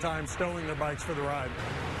easier time stowing their bikes for the ride.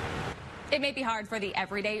 It may be hard for the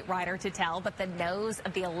everyday rider to tell, but the nose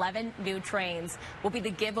of the 11 new trains will be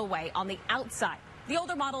the giveaway on the outside. The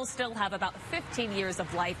older models still have about 15 years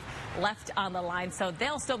of life left on the line, so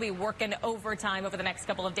they'll still be working overtime over the next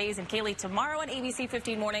couple of days. And Kaylee, tomorrow on ABC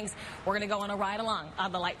 15 Mornings, we're going to go on a ride along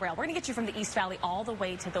on the light rail. We're going to get you from the East Valley all the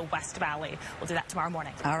way to the West Valley. We'll do that tomorrow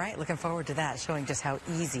morning. All right, looking forward to that, showing just how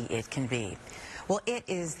easy it can be. Well, it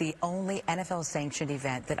is the only NFL-sanctioned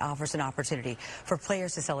event that offers an opportunity for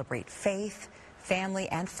players to celebrate faith, family,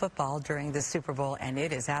 and football during the Super Bowl, and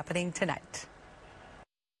it is happening tonight.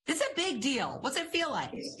 It's a big deal. What's it feel like?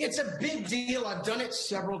 It's a big deal. I've done it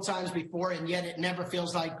several times before, and yet it never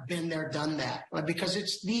feels like been there, done that. Because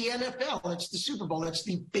it's the NFL. It's the Super Bowl. It's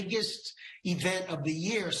the biggest event of the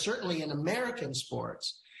year, certainly in American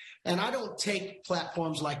sports. And I don't take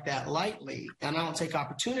platforms like that lightly, and I don't take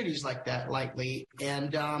opportunities like that lightly.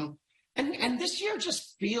 And this year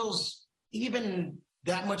just feels even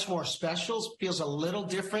that much more special, feels a little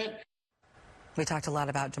different. We talked a lot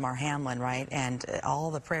about Damar Hamlin, right, and all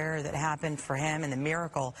the prayer that happened for him and the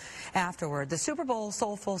miracle afterward. The Super Bowl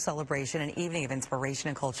soulful celebration, an evening of inspiration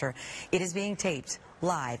and culture. It is being taped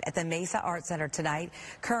live at the Mesa Art Center tonight.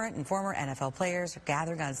 Current and former NFL players are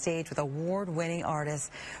gathering on stage with award-winning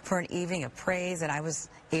artists for an evening of praise, and I was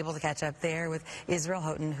able to catch up there with Israel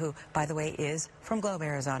Houghton, who, by the way, is from Globe,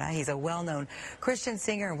 Arizona. He's a well-known Christian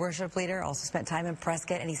singer and worship leader, also spent time in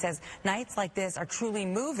Prescott, and he says nights like this are truly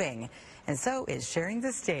moving, and so is sharing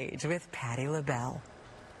the stage with Patti LaBelle.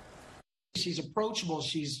 She's approachable.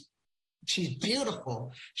 She's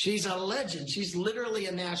beautiful. She's a legend. She's literally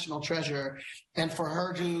a national treasure. And for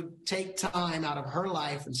her to take time out of her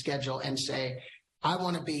life and schedule and say, I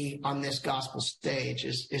want to be on this gospel stage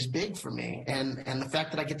is big for me. And the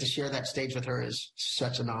fact that I get to share that stage with her is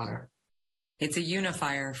such an honor. It's a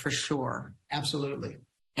unifier for sure. Absolutely.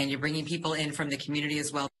 And you're bringing people in from the community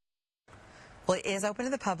as well. Well, it is open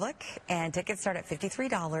to the public, and tickets start at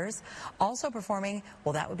 $53. Also performing,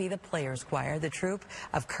 well, that would be the Players Choir, the troupe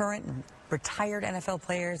of current and retired NFL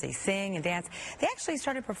players. They sing and dance. They actually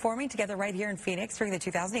started performing together right here in Phoenix during the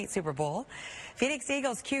 2008 Super Bowl. Phoenix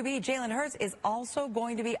Eagles QB Jalen Hurts is also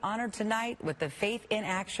going to be honored tonight with the Faith in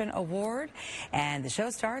Action Award, and the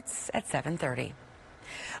show starts at 7:30.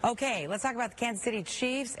 Okay, let's talk about the Kansas City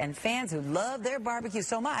Chiefs and fans who love their barbecue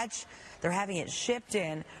so much. They're having it shipped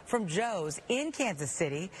in from Joe's in Kansas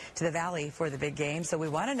City to the Valley for the big game. So we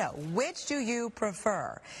want to know, which do you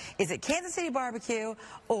prefer? Is it Kansas City barbecue,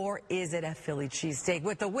 or is it a Philly cheesesteak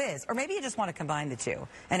with the whiz? Or maybe you just want to combine the two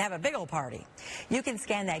and have a big old party. You can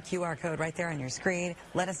scan that QR code right there on your screen.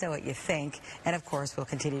 Let us know what you think. And of course, we'll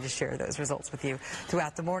continue to share those results with you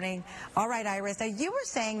throughout the morning. All right, Iris, now you were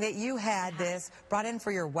saying that you had this brought in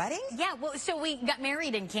for your wedding? Yeah, well, so we got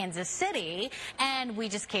married in Kansas City, and we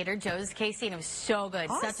just catered Joe's Casey, and it was so good.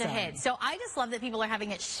 Awesome. Such a hit. So I just love that people are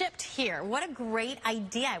having it shipped here. What a great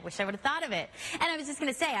idea. I wish I would have thought of it. And I was just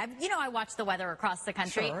going to say, I watch the weather across the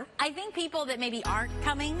country. Sure. I think people that maybe aren't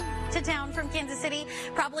coming to town from Kansas City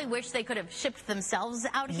probably wish they could have shipped themselves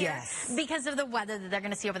out here. Yes. Because of the weather that they're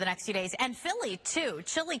going to see over the next few days. And Philly, too.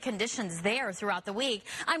 Chilly conditions there throughout the week.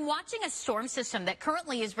 I'm watching a storm system that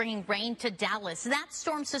currently is bringing rain to Dallas. That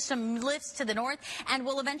storm system lifts to the north and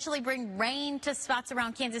will eventually bring rain to spots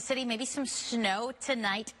around Kansas City, maybe some snow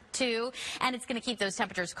tonight too, and it's going to keep those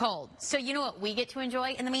temperatures cold. So you know what we get to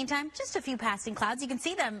enjoy in the meantime? Just a few passing clouds. You can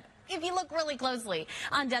see them if you look really closely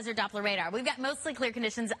on Desert Doppler radar. We've got mostly clear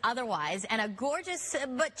conditions otherwise, and a gorgeous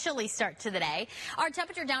but chilly start to the day. Our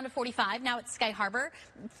temperature down to 45 now at Sky Harbor,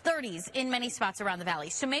 30s in many spots around the valley.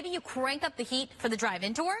 So maybe you crank up the heat for the drive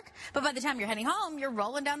into work, but by the time you're heading home, you're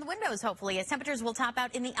rolling down the windows, hopefully, as temperatures will top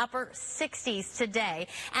out in the upper 60s today,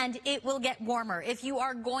 and it will get warmer if you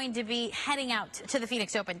are going to be heading out to the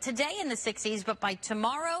Phoenix Open. Today in the 60s, but by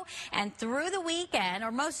tomorrow and through the weekend,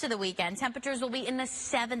 or most of the weekend, temperatures will be in the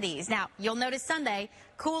 70s. Now, you'll notice Sunday,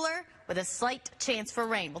 cooler with a slight chance for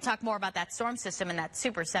rain. We'll talk more about that storm system in that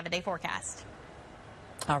super 7-day forecast.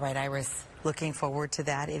 All right, Iris. Looking forward to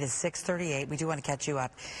that. It is 6:38. We do want to catch you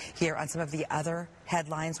up here on some of the other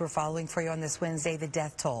headlines we're following for you on this Wednesday. The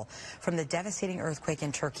death toll from the devastating earthquake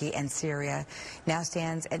in Turkey and Syria now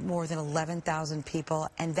stands at more than 11,000 people,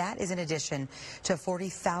 and that is in addition to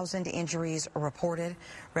 40,000 injuries reported.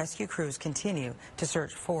 Rescue crews continue to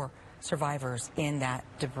search for survivors in that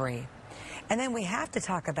debris. And then we have to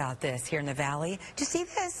talk about this here in the Valley. Do you see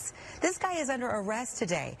this? This guy is under arrest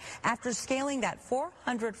today after scaling that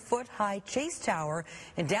 400-foot-high Chase Tower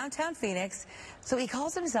in downtown Phoenix. So he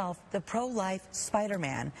calls himself the pro-life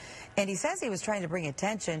Spider-Man. And he says he was trying to bring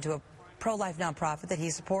attention to a pro-life nonprofit that he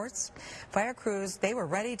supports. Fire crews, they were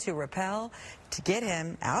ready to repel to get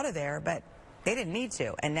him out of there, but they didn't need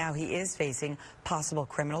to. And now he is facing possible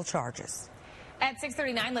criminal charges. At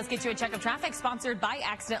 6:39, let's get you a check of traffic sponsored by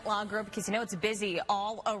Accident Law Group, because you know it's busy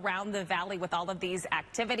all around the Valley with all of these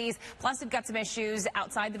activities. Plus, we've got some issues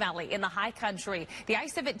outside the Valley in the high country. The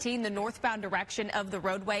I-17, the northbound direction of the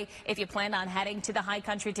roadway. If you plan on heading to the high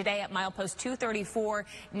country today at milepost 234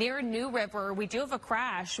 near New River, we do have a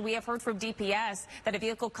crash. We have heard from DPS that a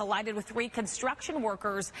vehicle collided with 3 construction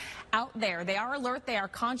workers out there. They are alert. They are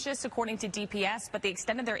conscious, according to DPS, but the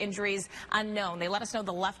extent of their injuries unknown. They let us know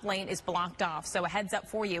the left lane is blocked off. So a heads up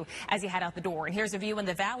for you as you head out the door. And here's a view in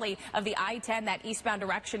the Valley of the I-10, that eastbound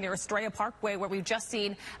direction near Estrella Parkway, where we've just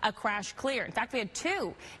seen a crash clear. In fact, we had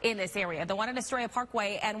 2 in this area, the one at Estrella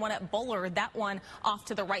Parkway and one at Bullard, that one off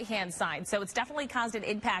to the right-hand side. So it's definitely caused an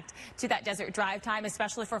impact to that desert drive time,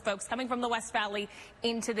 especially for folks coming from the West Valley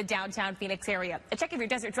into the downtown Phoenix area. A check of your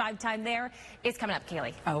desert drive time there is coming up,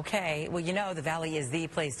 Kaylee. Okay. Well, you know the Valley is the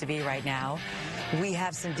place to be right now. We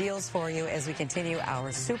have some deals for you as we continue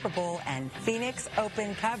our Super Bowl and Phoenix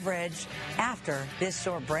Open coverage after this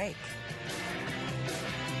short break.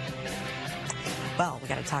 Well, we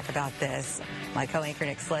got to talk about this. My co-anchor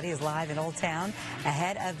Nick Sleddy is live in Old Town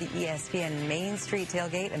ahead of the ESPN Main Street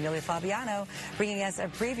tailgate. Amelia Fabiano bringing us a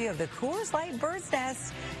preview of the Coors Light Bird's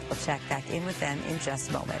Nest. We'll check back in with them in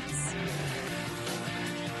just moments.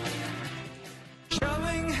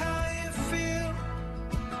 Showing how you feel.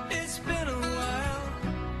 It's been a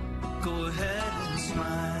while. Go ahead and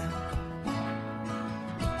smile.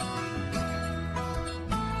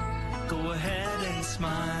 Go ahead and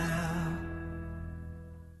smile.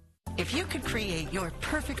 If you could create your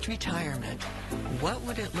perfect retirement, what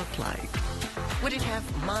would it look like? Would it have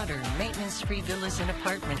modern, maintenance-free villas and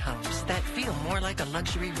apartment homes that feel more like a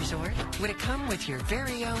luxury resort? Would it come with your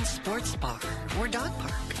very own sports bar or dog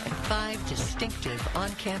park and 5 distinctive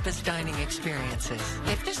on-campus dining experiences?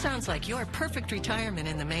 If this sounds like your perfect retirement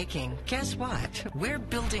in the making, guess what? We're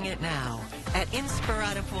building it now at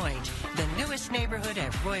Inspirada Point, the newest neighborhood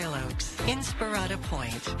at Royal Oaks. Inspirada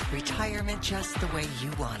Point, retirement just the way you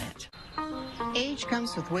want it. Age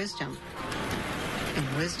comes with wisdom,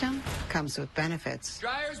 and wisdom comes with benefits.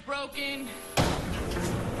 Dryer's broken.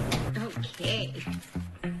 Okay.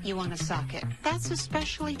 You want a socket. That's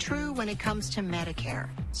especially true when it comes to Medicare.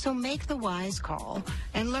 So make the wise call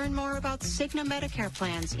and learn more about Cigna Medicare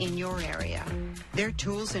plans in your area. Their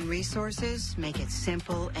tools and resources make it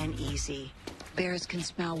simple and easy. Bears can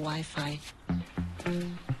smell Wi-Fi.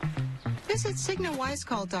 Visit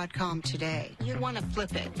CignaWiseCall.com today. You'd want to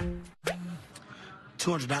flip it.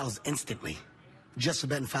 $200 instantly. Just for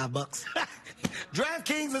betting $5.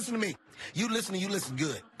 DraftKings, listen to me. You listen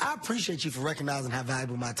good. I appreciate you for recognizing how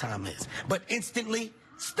valuable my time is. But instantly,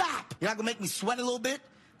 stop. You're not going to make me sweat a little bit?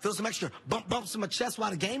 Feel some extra bumps in my chest while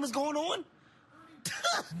the game is going on?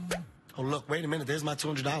 Oh, look, wait a minute. There's my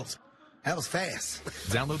 $200. That was fast.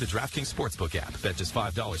 Download the DraftKings Sportsbook app. Bet just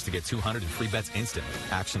 $5 to get $200 in free bets instantly.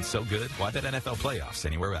 Action so good, why bet NFL playoffs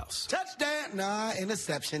anywhere else? Touchdown. Nah,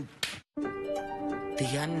 interception.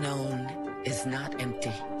 The unknown is not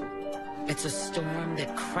empty. It's a storm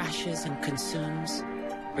that crashes and consumes,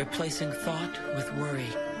 replacing thought with worry.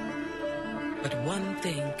 But one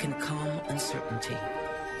thing can calm uncertainty.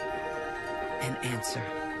 An answer.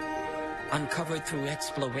 Uncovered through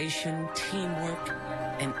exploration, teamwork,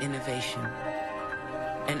 and innovation.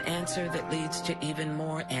 An answer that leads to even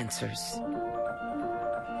more answers.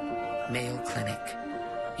 Mayo Clinic.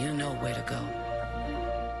 You know where to go.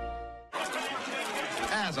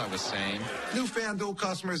 As I was saying, new FanDuel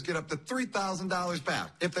customers get up to $3,000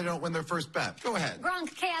 back if they don't win their first bet. Go ahead.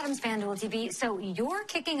 Gronk, Kay Adams, FanDuel TV. So you're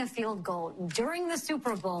kicking a field goal during the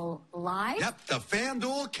Super Bowl live? Yep, the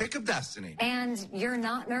FanDuel Kick of Destiny. And you're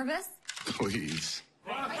not nervous? Please.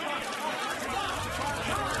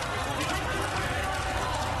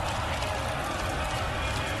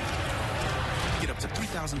 Get up to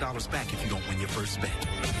 $3,000 back if you don't win your first bet.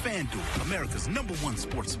 FanDuel, America's #1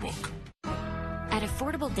 sportsbook. At a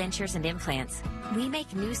Affordable Dentures and Implants. We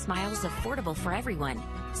make new smiles affordable for everyone,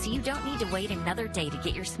 so you don't need to wait another day to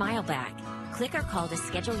get your smile back. Click or call to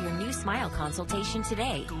schedule your new smile consultation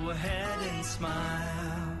today. Go ahead and smile.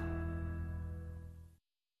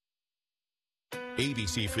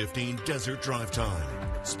 ABC 15 Desert Drive Time,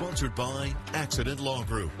 sponsored by Accident Law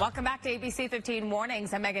Group. Welcome back to ABC 15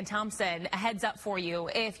 Mornings. I'm Megan Thompson. A heads up for you.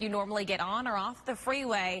 If you normally get on or off the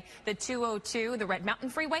freeway, the 202, the Red Mountain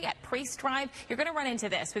Freeway at Priest Drive, you're going to run into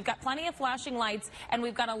this. We've got plenty of flashing lights, and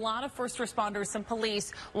we've got a lot of first responders, some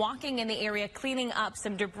police walking in the area, cleaning up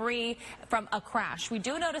some debris from a crash. We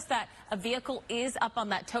do notice that a vehicle is up on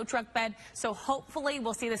that tow truck bed, so hopefully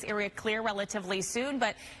we'll see this area clear relatively soon,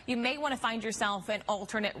 but you may want to find yourself an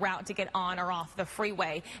alternate route to get on or off the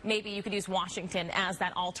freeway. Maybe you could use Washington as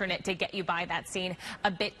that alternate to get you by that scene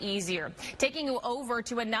a bit easier. Taking you over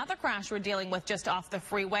to another crash we're dealing with just off the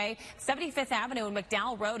freeway. 75th Avenue and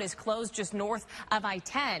McDowell Road is closed just north of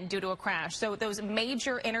I-10 due to a crash. So those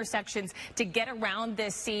major intersections to get around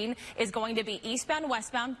this scene is going to be eastbound,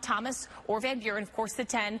 westbound, Thomas or Van Buren, of course the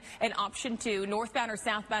 10, and option 2, northbound or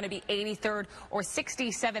southbound to be 83rd or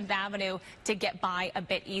 67th Avenue to get by a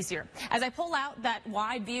bit easier. As I pull out that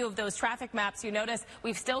wide view of those traffic maps, you notice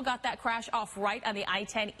we've still got that crash off right on the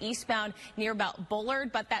I-10 eastbound near about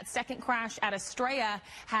Bullard, but that second crash at Estrella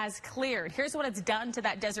has cleared. Here's what it's done to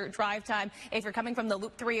that Desert Drive time. If you're coming from the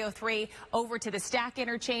Loop 303 over to the Stack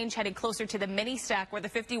interchange, headed closer to the mini Stack where the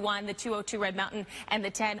 51, the 202 Red Mountain, and the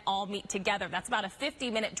 10 all meet together. That's about a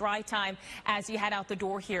 50-minute drive time as you head out the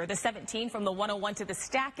door here. The 17 from the 101 to the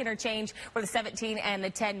Stack interchange where the 17 and the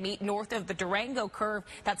 10 meet north of the Durango curve.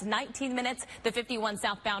 That's 19 minutes. The 51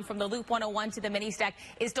 southbound from the Loop 101 to the mini Stack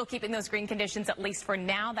is still keeping those green conditions, at least for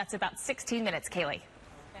now. That's about 16 minutes, Kaylee.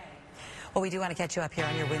 Well, we do want to catch you up here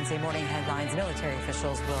on your Wednesday morning headlines. Military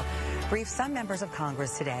officials will brief some members of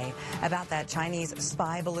Congress today about that Chinese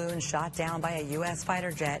spy balloon shot down by a U.S.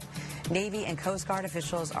 fighter jet. Navy and Coast Guard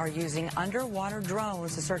officials are using underwater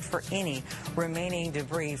drones to search for any remaining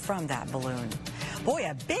debris from that balloon. Boy,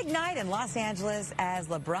 a big night in Los Angeles as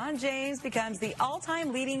LeBron James becomes the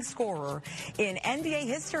all-time leading scorer in NBA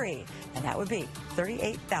history. And that would be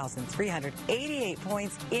 38,388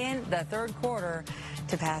 points in the third quarter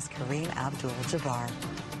to pass Kareem Abdul-Jabbar.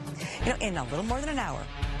 You know, in a little more than an hour,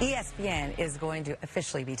 ESPN is going to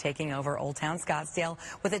officially be taking over Old Town Scottsdale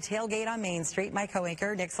with a tailgate on Main Street. My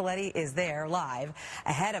co-anchor, Nick Saletti, is there live.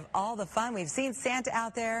 Ahead of all the fun, we've seen Santa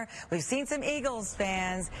out there. We've seen some Eagles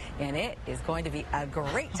fans, and it is going to be a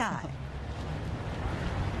great time.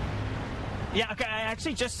 Yeah, okay, I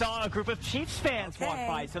actually just saw a group of Chiefs fans walk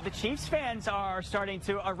by, so the Chiefs fans are starting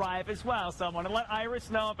to arrive as well, so I want to let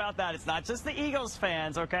Iris know about that. It's not just the Eagles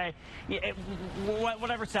fans, okay?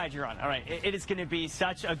 Whatever side you're on, all right, it is going to be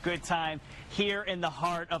such a good time here in the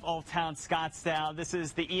heart of Old Town Scottsdale. This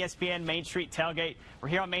is the ESPN Main Street tailgate. We're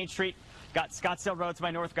here on Main Street. Got Scottsdale Road to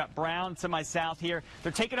my north, got Brown to my south here.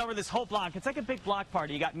 They're taking over this whole block. It's like a big block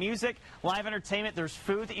party. You got music, live entertainment. There's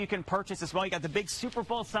food that you can purchase as well. You got the big Super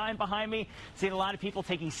Bowl sign behind me. Seeing a lot of people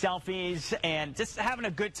taking selfies and just having a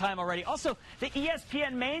good time already. Also, the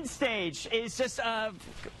ESPN main stage is just about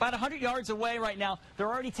 100 yards away right now. They're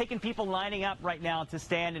already taking people lining up right now to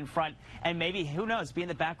stand in front and maybe, who knows, be in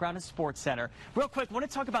the background of Sports Center. Real quick, I want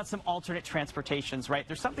to talk about some alternate transportations, right?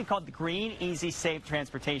 There's something called the Green Easy Safe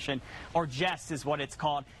Transportation, or GEST is what it's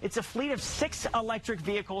called. It's a fleet of 6 electric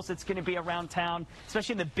vehicles that's going to be around town,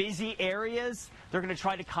 especially in the busy areas. They're going to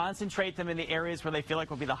try to concentrate them in the areas where they feel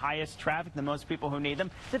like will be the highest traffic, the most people who need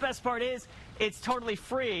them. The best part is it's totally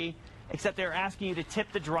free, except they're asking you to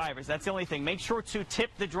tip the drivers. That's the only thing. Make sure to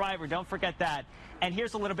tip the driver. Don't forget that. And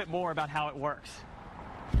here's a little bit more about how it works.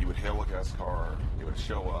 You would hail a guest car, it would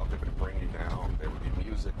show up, it would bring you down, there would be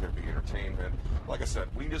music, there would be entertainment. Like I said,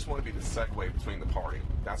 we just want to be the segue between the party.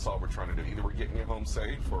 That's all we're trying to do. Either we're getting you home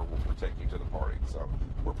safe or we're taking you to the party. So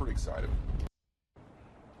we're pretty excited.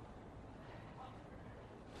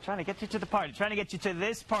 Trying to get you to the party, trying to get you to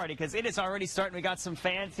this party, because it is already starting. We got some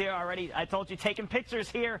fans here already. I told you, taking pictures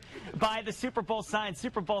here by the Super Bowl sign,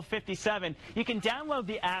 Super Bowl 57. You can download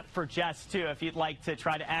the app for GEST, too, if you'd like to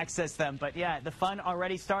try to access them. But, yeah, the fun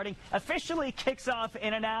already starting. Officially kicks off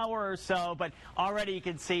in an hour or so, but already you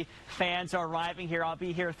can see fans are arriving here. I'll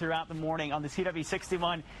be here throughout the morning on the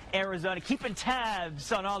CW61 Arizona, keeping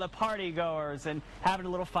tabs on all the party goers and having a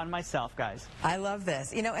little fun myself, guys. I love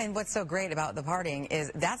this. You know, and what's so great about the partying is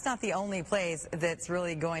that that's not the only place that's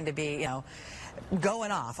really going to be,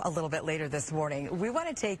 going off a little bit later this morning. We want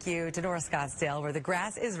to take you to North Scottsdale, where the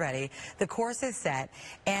grass is ready, the course is set,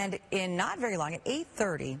 and in not very long, at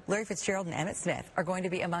 8:30, Larry Fitzgerald and Emmett Smith are going to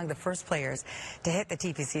be among the first players to hit the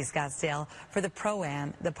TPC Scottsdale for the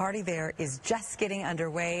Pro-Am. The party there is just getting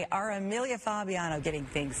underway. Our Amelia Fabiano getting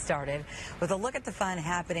things started with a look at the fun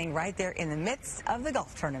happening right there in the midst of the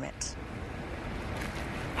golf tournament.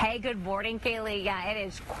 Hey, good morning, Kaylee. Yeah, it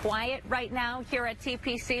is quiet right now here at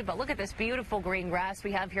TPC, but look at this beautiful green grass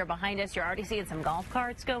we have here behind us. You're already seeing some golf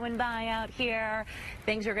carts going by out here.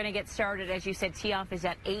 Things are going to get started. As you said, tee-off is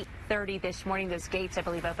at 8:30 this morning. Those gates, I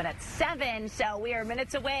believe, open at 7, so we are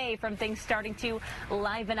minutes away from things starting to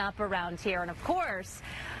liven up around here. And, of course,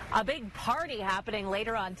 a big party happening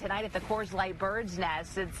later on tonight at the Coors Light Bird's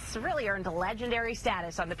Nest. It's really earned a legendary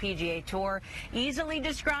status on the PGA Tour, easily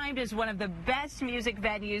described as one of the best music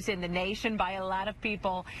venues in the nation by a lot of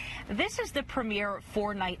people. This is the premier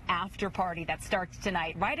 4-night after party that starts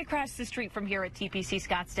tonight right across the street from here at TPC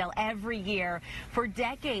Scottsdale every year. For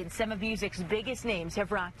decades, some of music's biggest names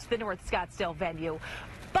have rocked the North Scottsdale venue.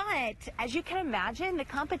 But as you can imagine, the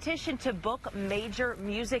competition to book major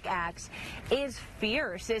music acts is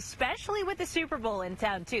fierce, especially with the Super Bowl in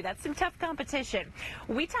town, too. That's some tough competition.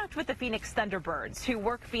 We talked with the Phoenix Thunderbirds, who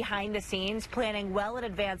work behind the scenes, planning well in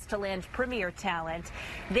advance to land premier talent.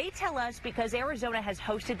 They tell us because Arizona has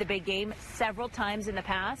hosted the big game several times in the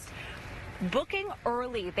past, booking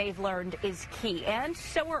early, they've learned, is key, and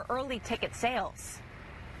so are early ticket sales.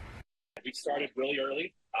 We started really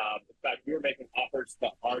early. In fact, we were making offers to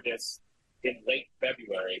artists in late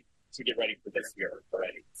February to get ready for this year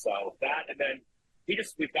already. So that, and then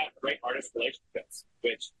we've got great artist relationships,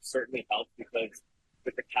 which certainly helps because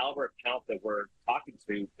with the caliber of talent that we're talking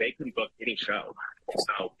to, they can book any show.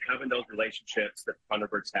 So having those relationships that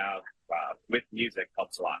Thunderbirds have with music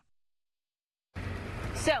helps a lot.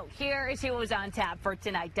 So here is who was on tap for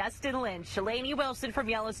tonight. Dustin Lynch, Shalani Wilson from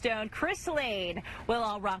Yellowstone, Chris Lane will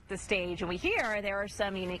all rock the stage. And we hear there are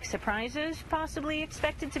some unique surprises possibly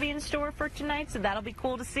expected to be in store for tonight, so that'll be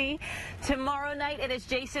cool to see. Tomorrow night it is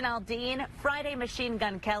Jason Aldean, Friday Machine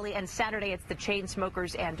Gun Kelly, and Saturday it's the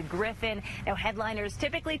Chainsmokers and Griffin. Now headliners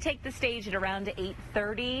typically take the stage at around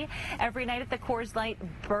 8:30 every night at the Coors Light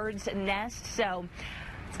Bird's Nest. So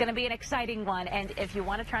it's going to be an exciting one, and if you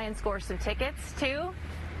want to try and score some tickets, too,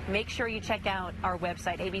 make sure you check out our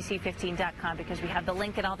website, abc15.com, because we have the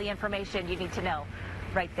link and all the information you need to know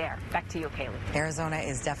right there. Back to you, Kaylee. Arizona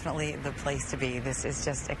is definitely the place to be. This is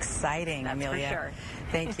just exciting, That's Amelia. for sure.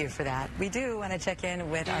 Thank you for that. We do want to check in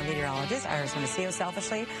with our meteorologist, Iris Macio,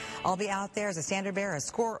 selfishly. I'll be out there as a standard bearer, a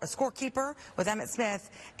scorekeeper with Emmett Smith,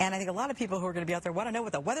 and I think a lot of people who are going to be out there want to know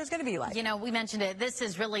what the weather's going to be like. You know, we mentioned it. This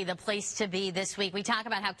is really the place to be this week. We talk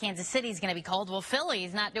about how Kansas City's going to be cold. Well,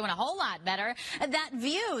 Philly's not doing a whole lot better. That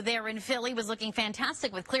view there in Philly was looking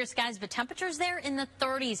fantastic with clear skies, but temperatures there in the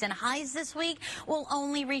 30s, and highs this week will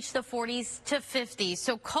only reach the 40s to 50s.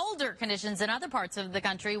 So colder conditions in other parts of the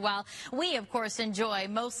country, while we, of course, enjoy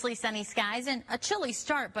mostly sunny skies and a chilly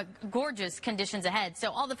start, but gorgeous conditions ahead. So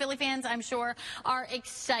all the Philly fans, I'm sure, are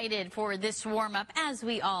excited for this warm-up, as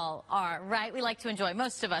we all are, right? We like to enjoy.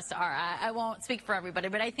 Most of us are. I won't speak for everybody,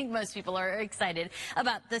 but I think most people are excited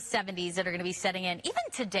about the 70s that are going to be setting in. Even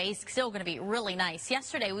today's still going to be really nice.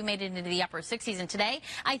 Yesterday, we made it into the upper 60s, and today,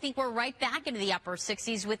 I think we're right back into the upper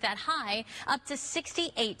 60s with that high up to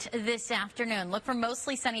 68 this afternoon. Look for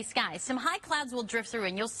mostly sunny skies. Some high clouds will drift through,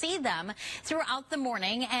 and you'll see them throughout the morning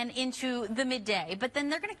and into the midday, but then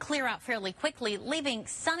they're going to clear out fairly quickly, leaving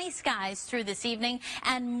sunny skies through this evening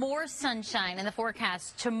and more sunshine in the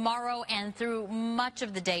forecast tomorrow and through much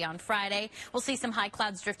of the day on Friday. We'll see some high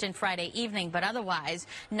clouds drift in Friday evening, but otherwise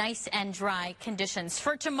nice and dry conditions.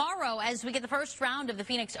 For tomorrow, as we get the first round of the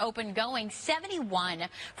Phoenix Open going, 71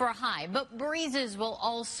 for a high, but breezes will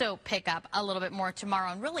also pick up a little bit more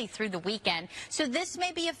tomorrow and really through the weekend. So this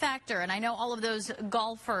may be a factor, and I know all of those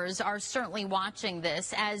golfers are certainly watching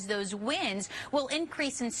this, as those winds will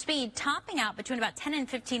increase in speed, topping out between about 10 and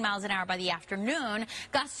 15 miles an hour by the afternoon.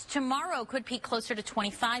 Gusts tomorrow could peak closer to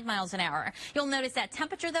 25 miles an hour. You'll notice that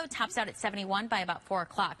temperature, though, tops out at 71 by about 4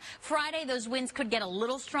 o'clock. Friday, those winds could get a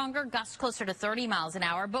little stronger, gusts closer to 30 miles an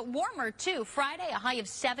hour, but warmer, too. Friday, a high of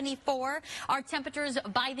 74. Our temperatures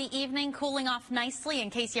by the evening cooling off nicely in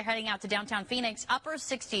case you're heading out to downtown Phoenix. upper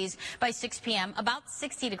 60s by 6 p.m., about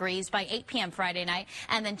 60 degrees by 8 p.m. Friday night,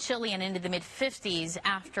 and then chilly and into the mid-50s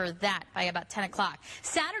after that by about 10 o'clock.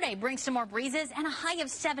 Saturday brings some more breezes and a high of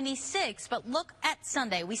 76, but look at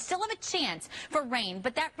Sunday. We still have a chance for rain,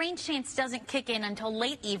 but that rain chance doesn't kick in until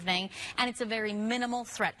late evening, and it's a very minimal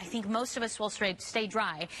threat. I think most of us will stay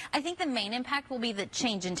dry. I think the main impact will be the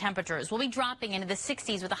change in temperatures. We'll be dropping into the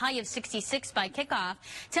 60s with a high of 66 by kickoff.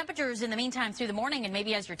 Temperatures in the meantime through the morning and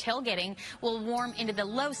maybe as you're tailgating will warm into the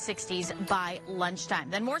low 60s by lunchtime.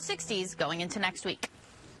 Then more 60s going into next week.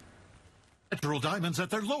 Natural diamonds at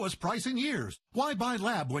their lowest price in years. Why buy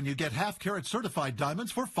Lab when you get half-carat certified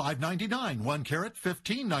diamonds for $5.99, 1 carat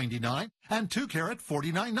 $15.99, and 2 carat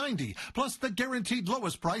 $49.90, plus the guaranteed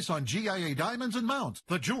lowest price on GIA diamonds and mounts.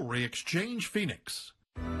 The Jewelry Exchange Phoenix.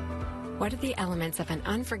 What are the elements of an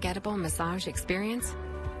unforgettable massage experience?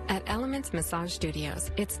 At Elements Massage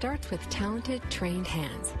Studios, it starts with talented, trained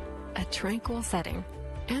hands, a tranquil setting,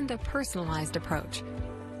 and a personalized approach.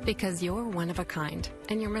 Because you're one of a kind,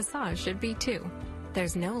 and your massage should be too.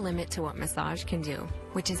 There's no limit to what massage can do,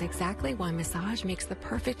 which is exactly why massage makes the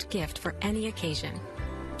perfect gift for any occasion.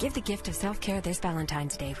 Give the gift of self-care this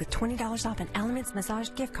Valentine's Day with $20 off an Elements Massage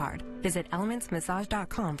gift card. Visit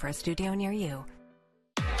elementsmassage.com for a studio near you.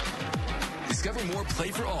 Discover more Play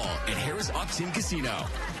for All at Harrah's Auction Casino.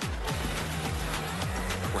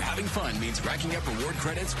 Where having fun means racking up reward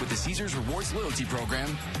credits with the Caesars Rewards Loyalty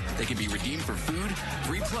Program. They can be redeemed for food,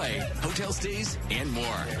 free play, hotel stays, and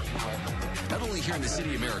more. Not only here in the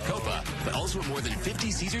city of Maricopa, but also at more than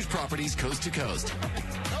 50 Caesars properties coast to coast.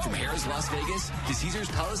 From Harrah's Las Vegas to Caesars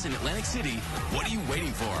Palace in Atlantic City, what are you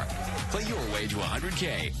waiting for? Play your way to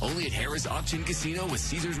 $100K only at Harrah's Auction Casino with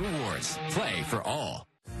Caesars Rewards. Play for all.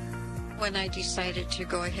 When I decided to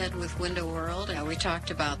go ahead with Window World, we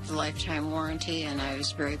talked about the lifetime warranty, and I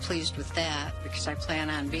was very pleased with that because I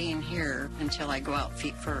plan on being here until I go out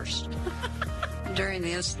feet first. During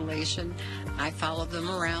the installation, I followed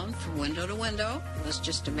them around from window to window. It was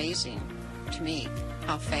just amazing to me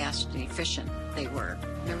how fast and efficient they were.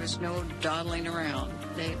 There was no dawdling around.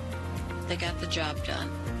 They got the job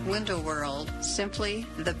done. Window World, simply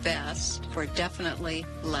the best for definitely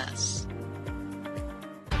less.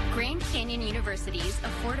 Grand Canyon University's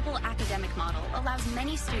affordable academic model allows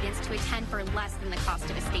many students to attend for less than the cost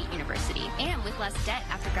of a state university and with less debt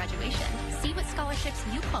after graduation. See what scholarships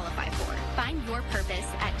you qualify for. Find your purpose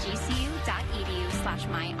at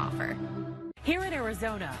gcu.edu/myoffer. Here in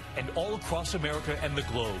Arizona and all across America and the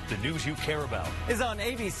globe, the news you care about is on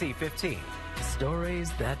ABC 15.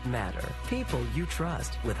 Stories that matter. People you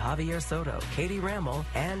trust with Javier Soto, Katie Rammel,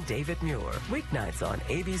 and David Muir. Weeknights on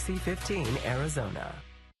ABC 15 Arizona.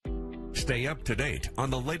 Stay up to date on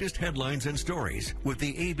the latest headlines and stories with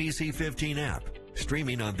the ABC 15 app.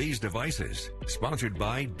 Streaming on these devices. Sponsored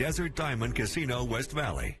by Desert Diamond Casino West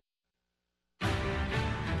Valley.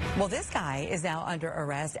 Well, this guy is now under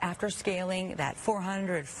arrest after scaling that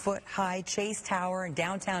 400-foot high Chase Tower in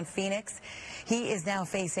downtown Phoenix. He is now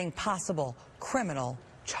facing possible criminal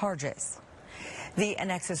charges. The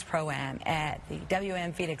Annexus Pro-Am at the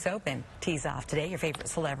WM Phoenix Open tees off today. Your favorite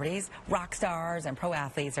celebrities, rock stars, and pro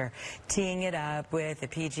athletes are teeing it up with the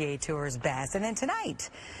PGA Tour's best. And then tonight,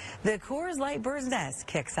 the Coors Light Bird's Nest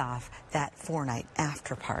kicks off that 4-night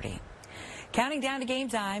after party. Counting down to game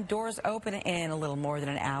time, doors open in a little more than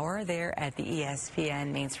an hour there at the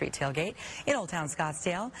ESPN Main Street Tailgate in Old Town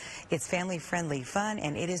Scottsdale. It's family-friendly fun,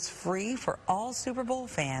 and it is free for all Super Bowl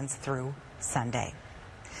fans through Sunday.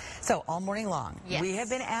 So all morning long, we have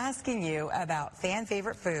been asking you about fan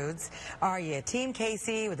favorite foods. Are you Team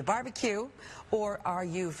KC with the barbecue, or are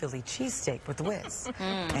you Philly cheesesteak with the whiz?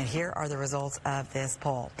 And here are the results of this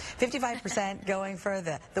poll. 55% going for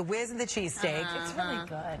the whiz and the cheesesteak. It's really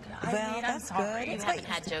good. Well, that's good. You haven't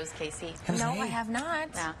had Joe's, Casey. No, I have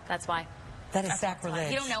not. No, that's why. That is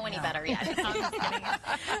sacrilege. You don't know any better yet. We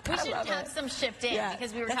should have some shipped in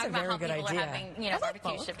because we were talking about how people are having,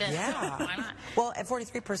 barbecue shipped in. Yeah. Why not? Well, at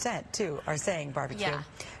 43% too are saying barbecue. Yeah.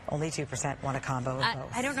 Only 2% want a combo of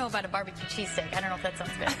both. I don't know about a barbecue cheesesteak. I don't know if that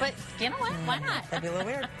sounds good, but you know what? Why not? That'd be a little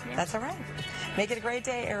weird. That's all right. Make it a great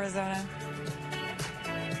day, Arizona.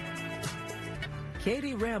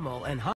 Katie Rammel and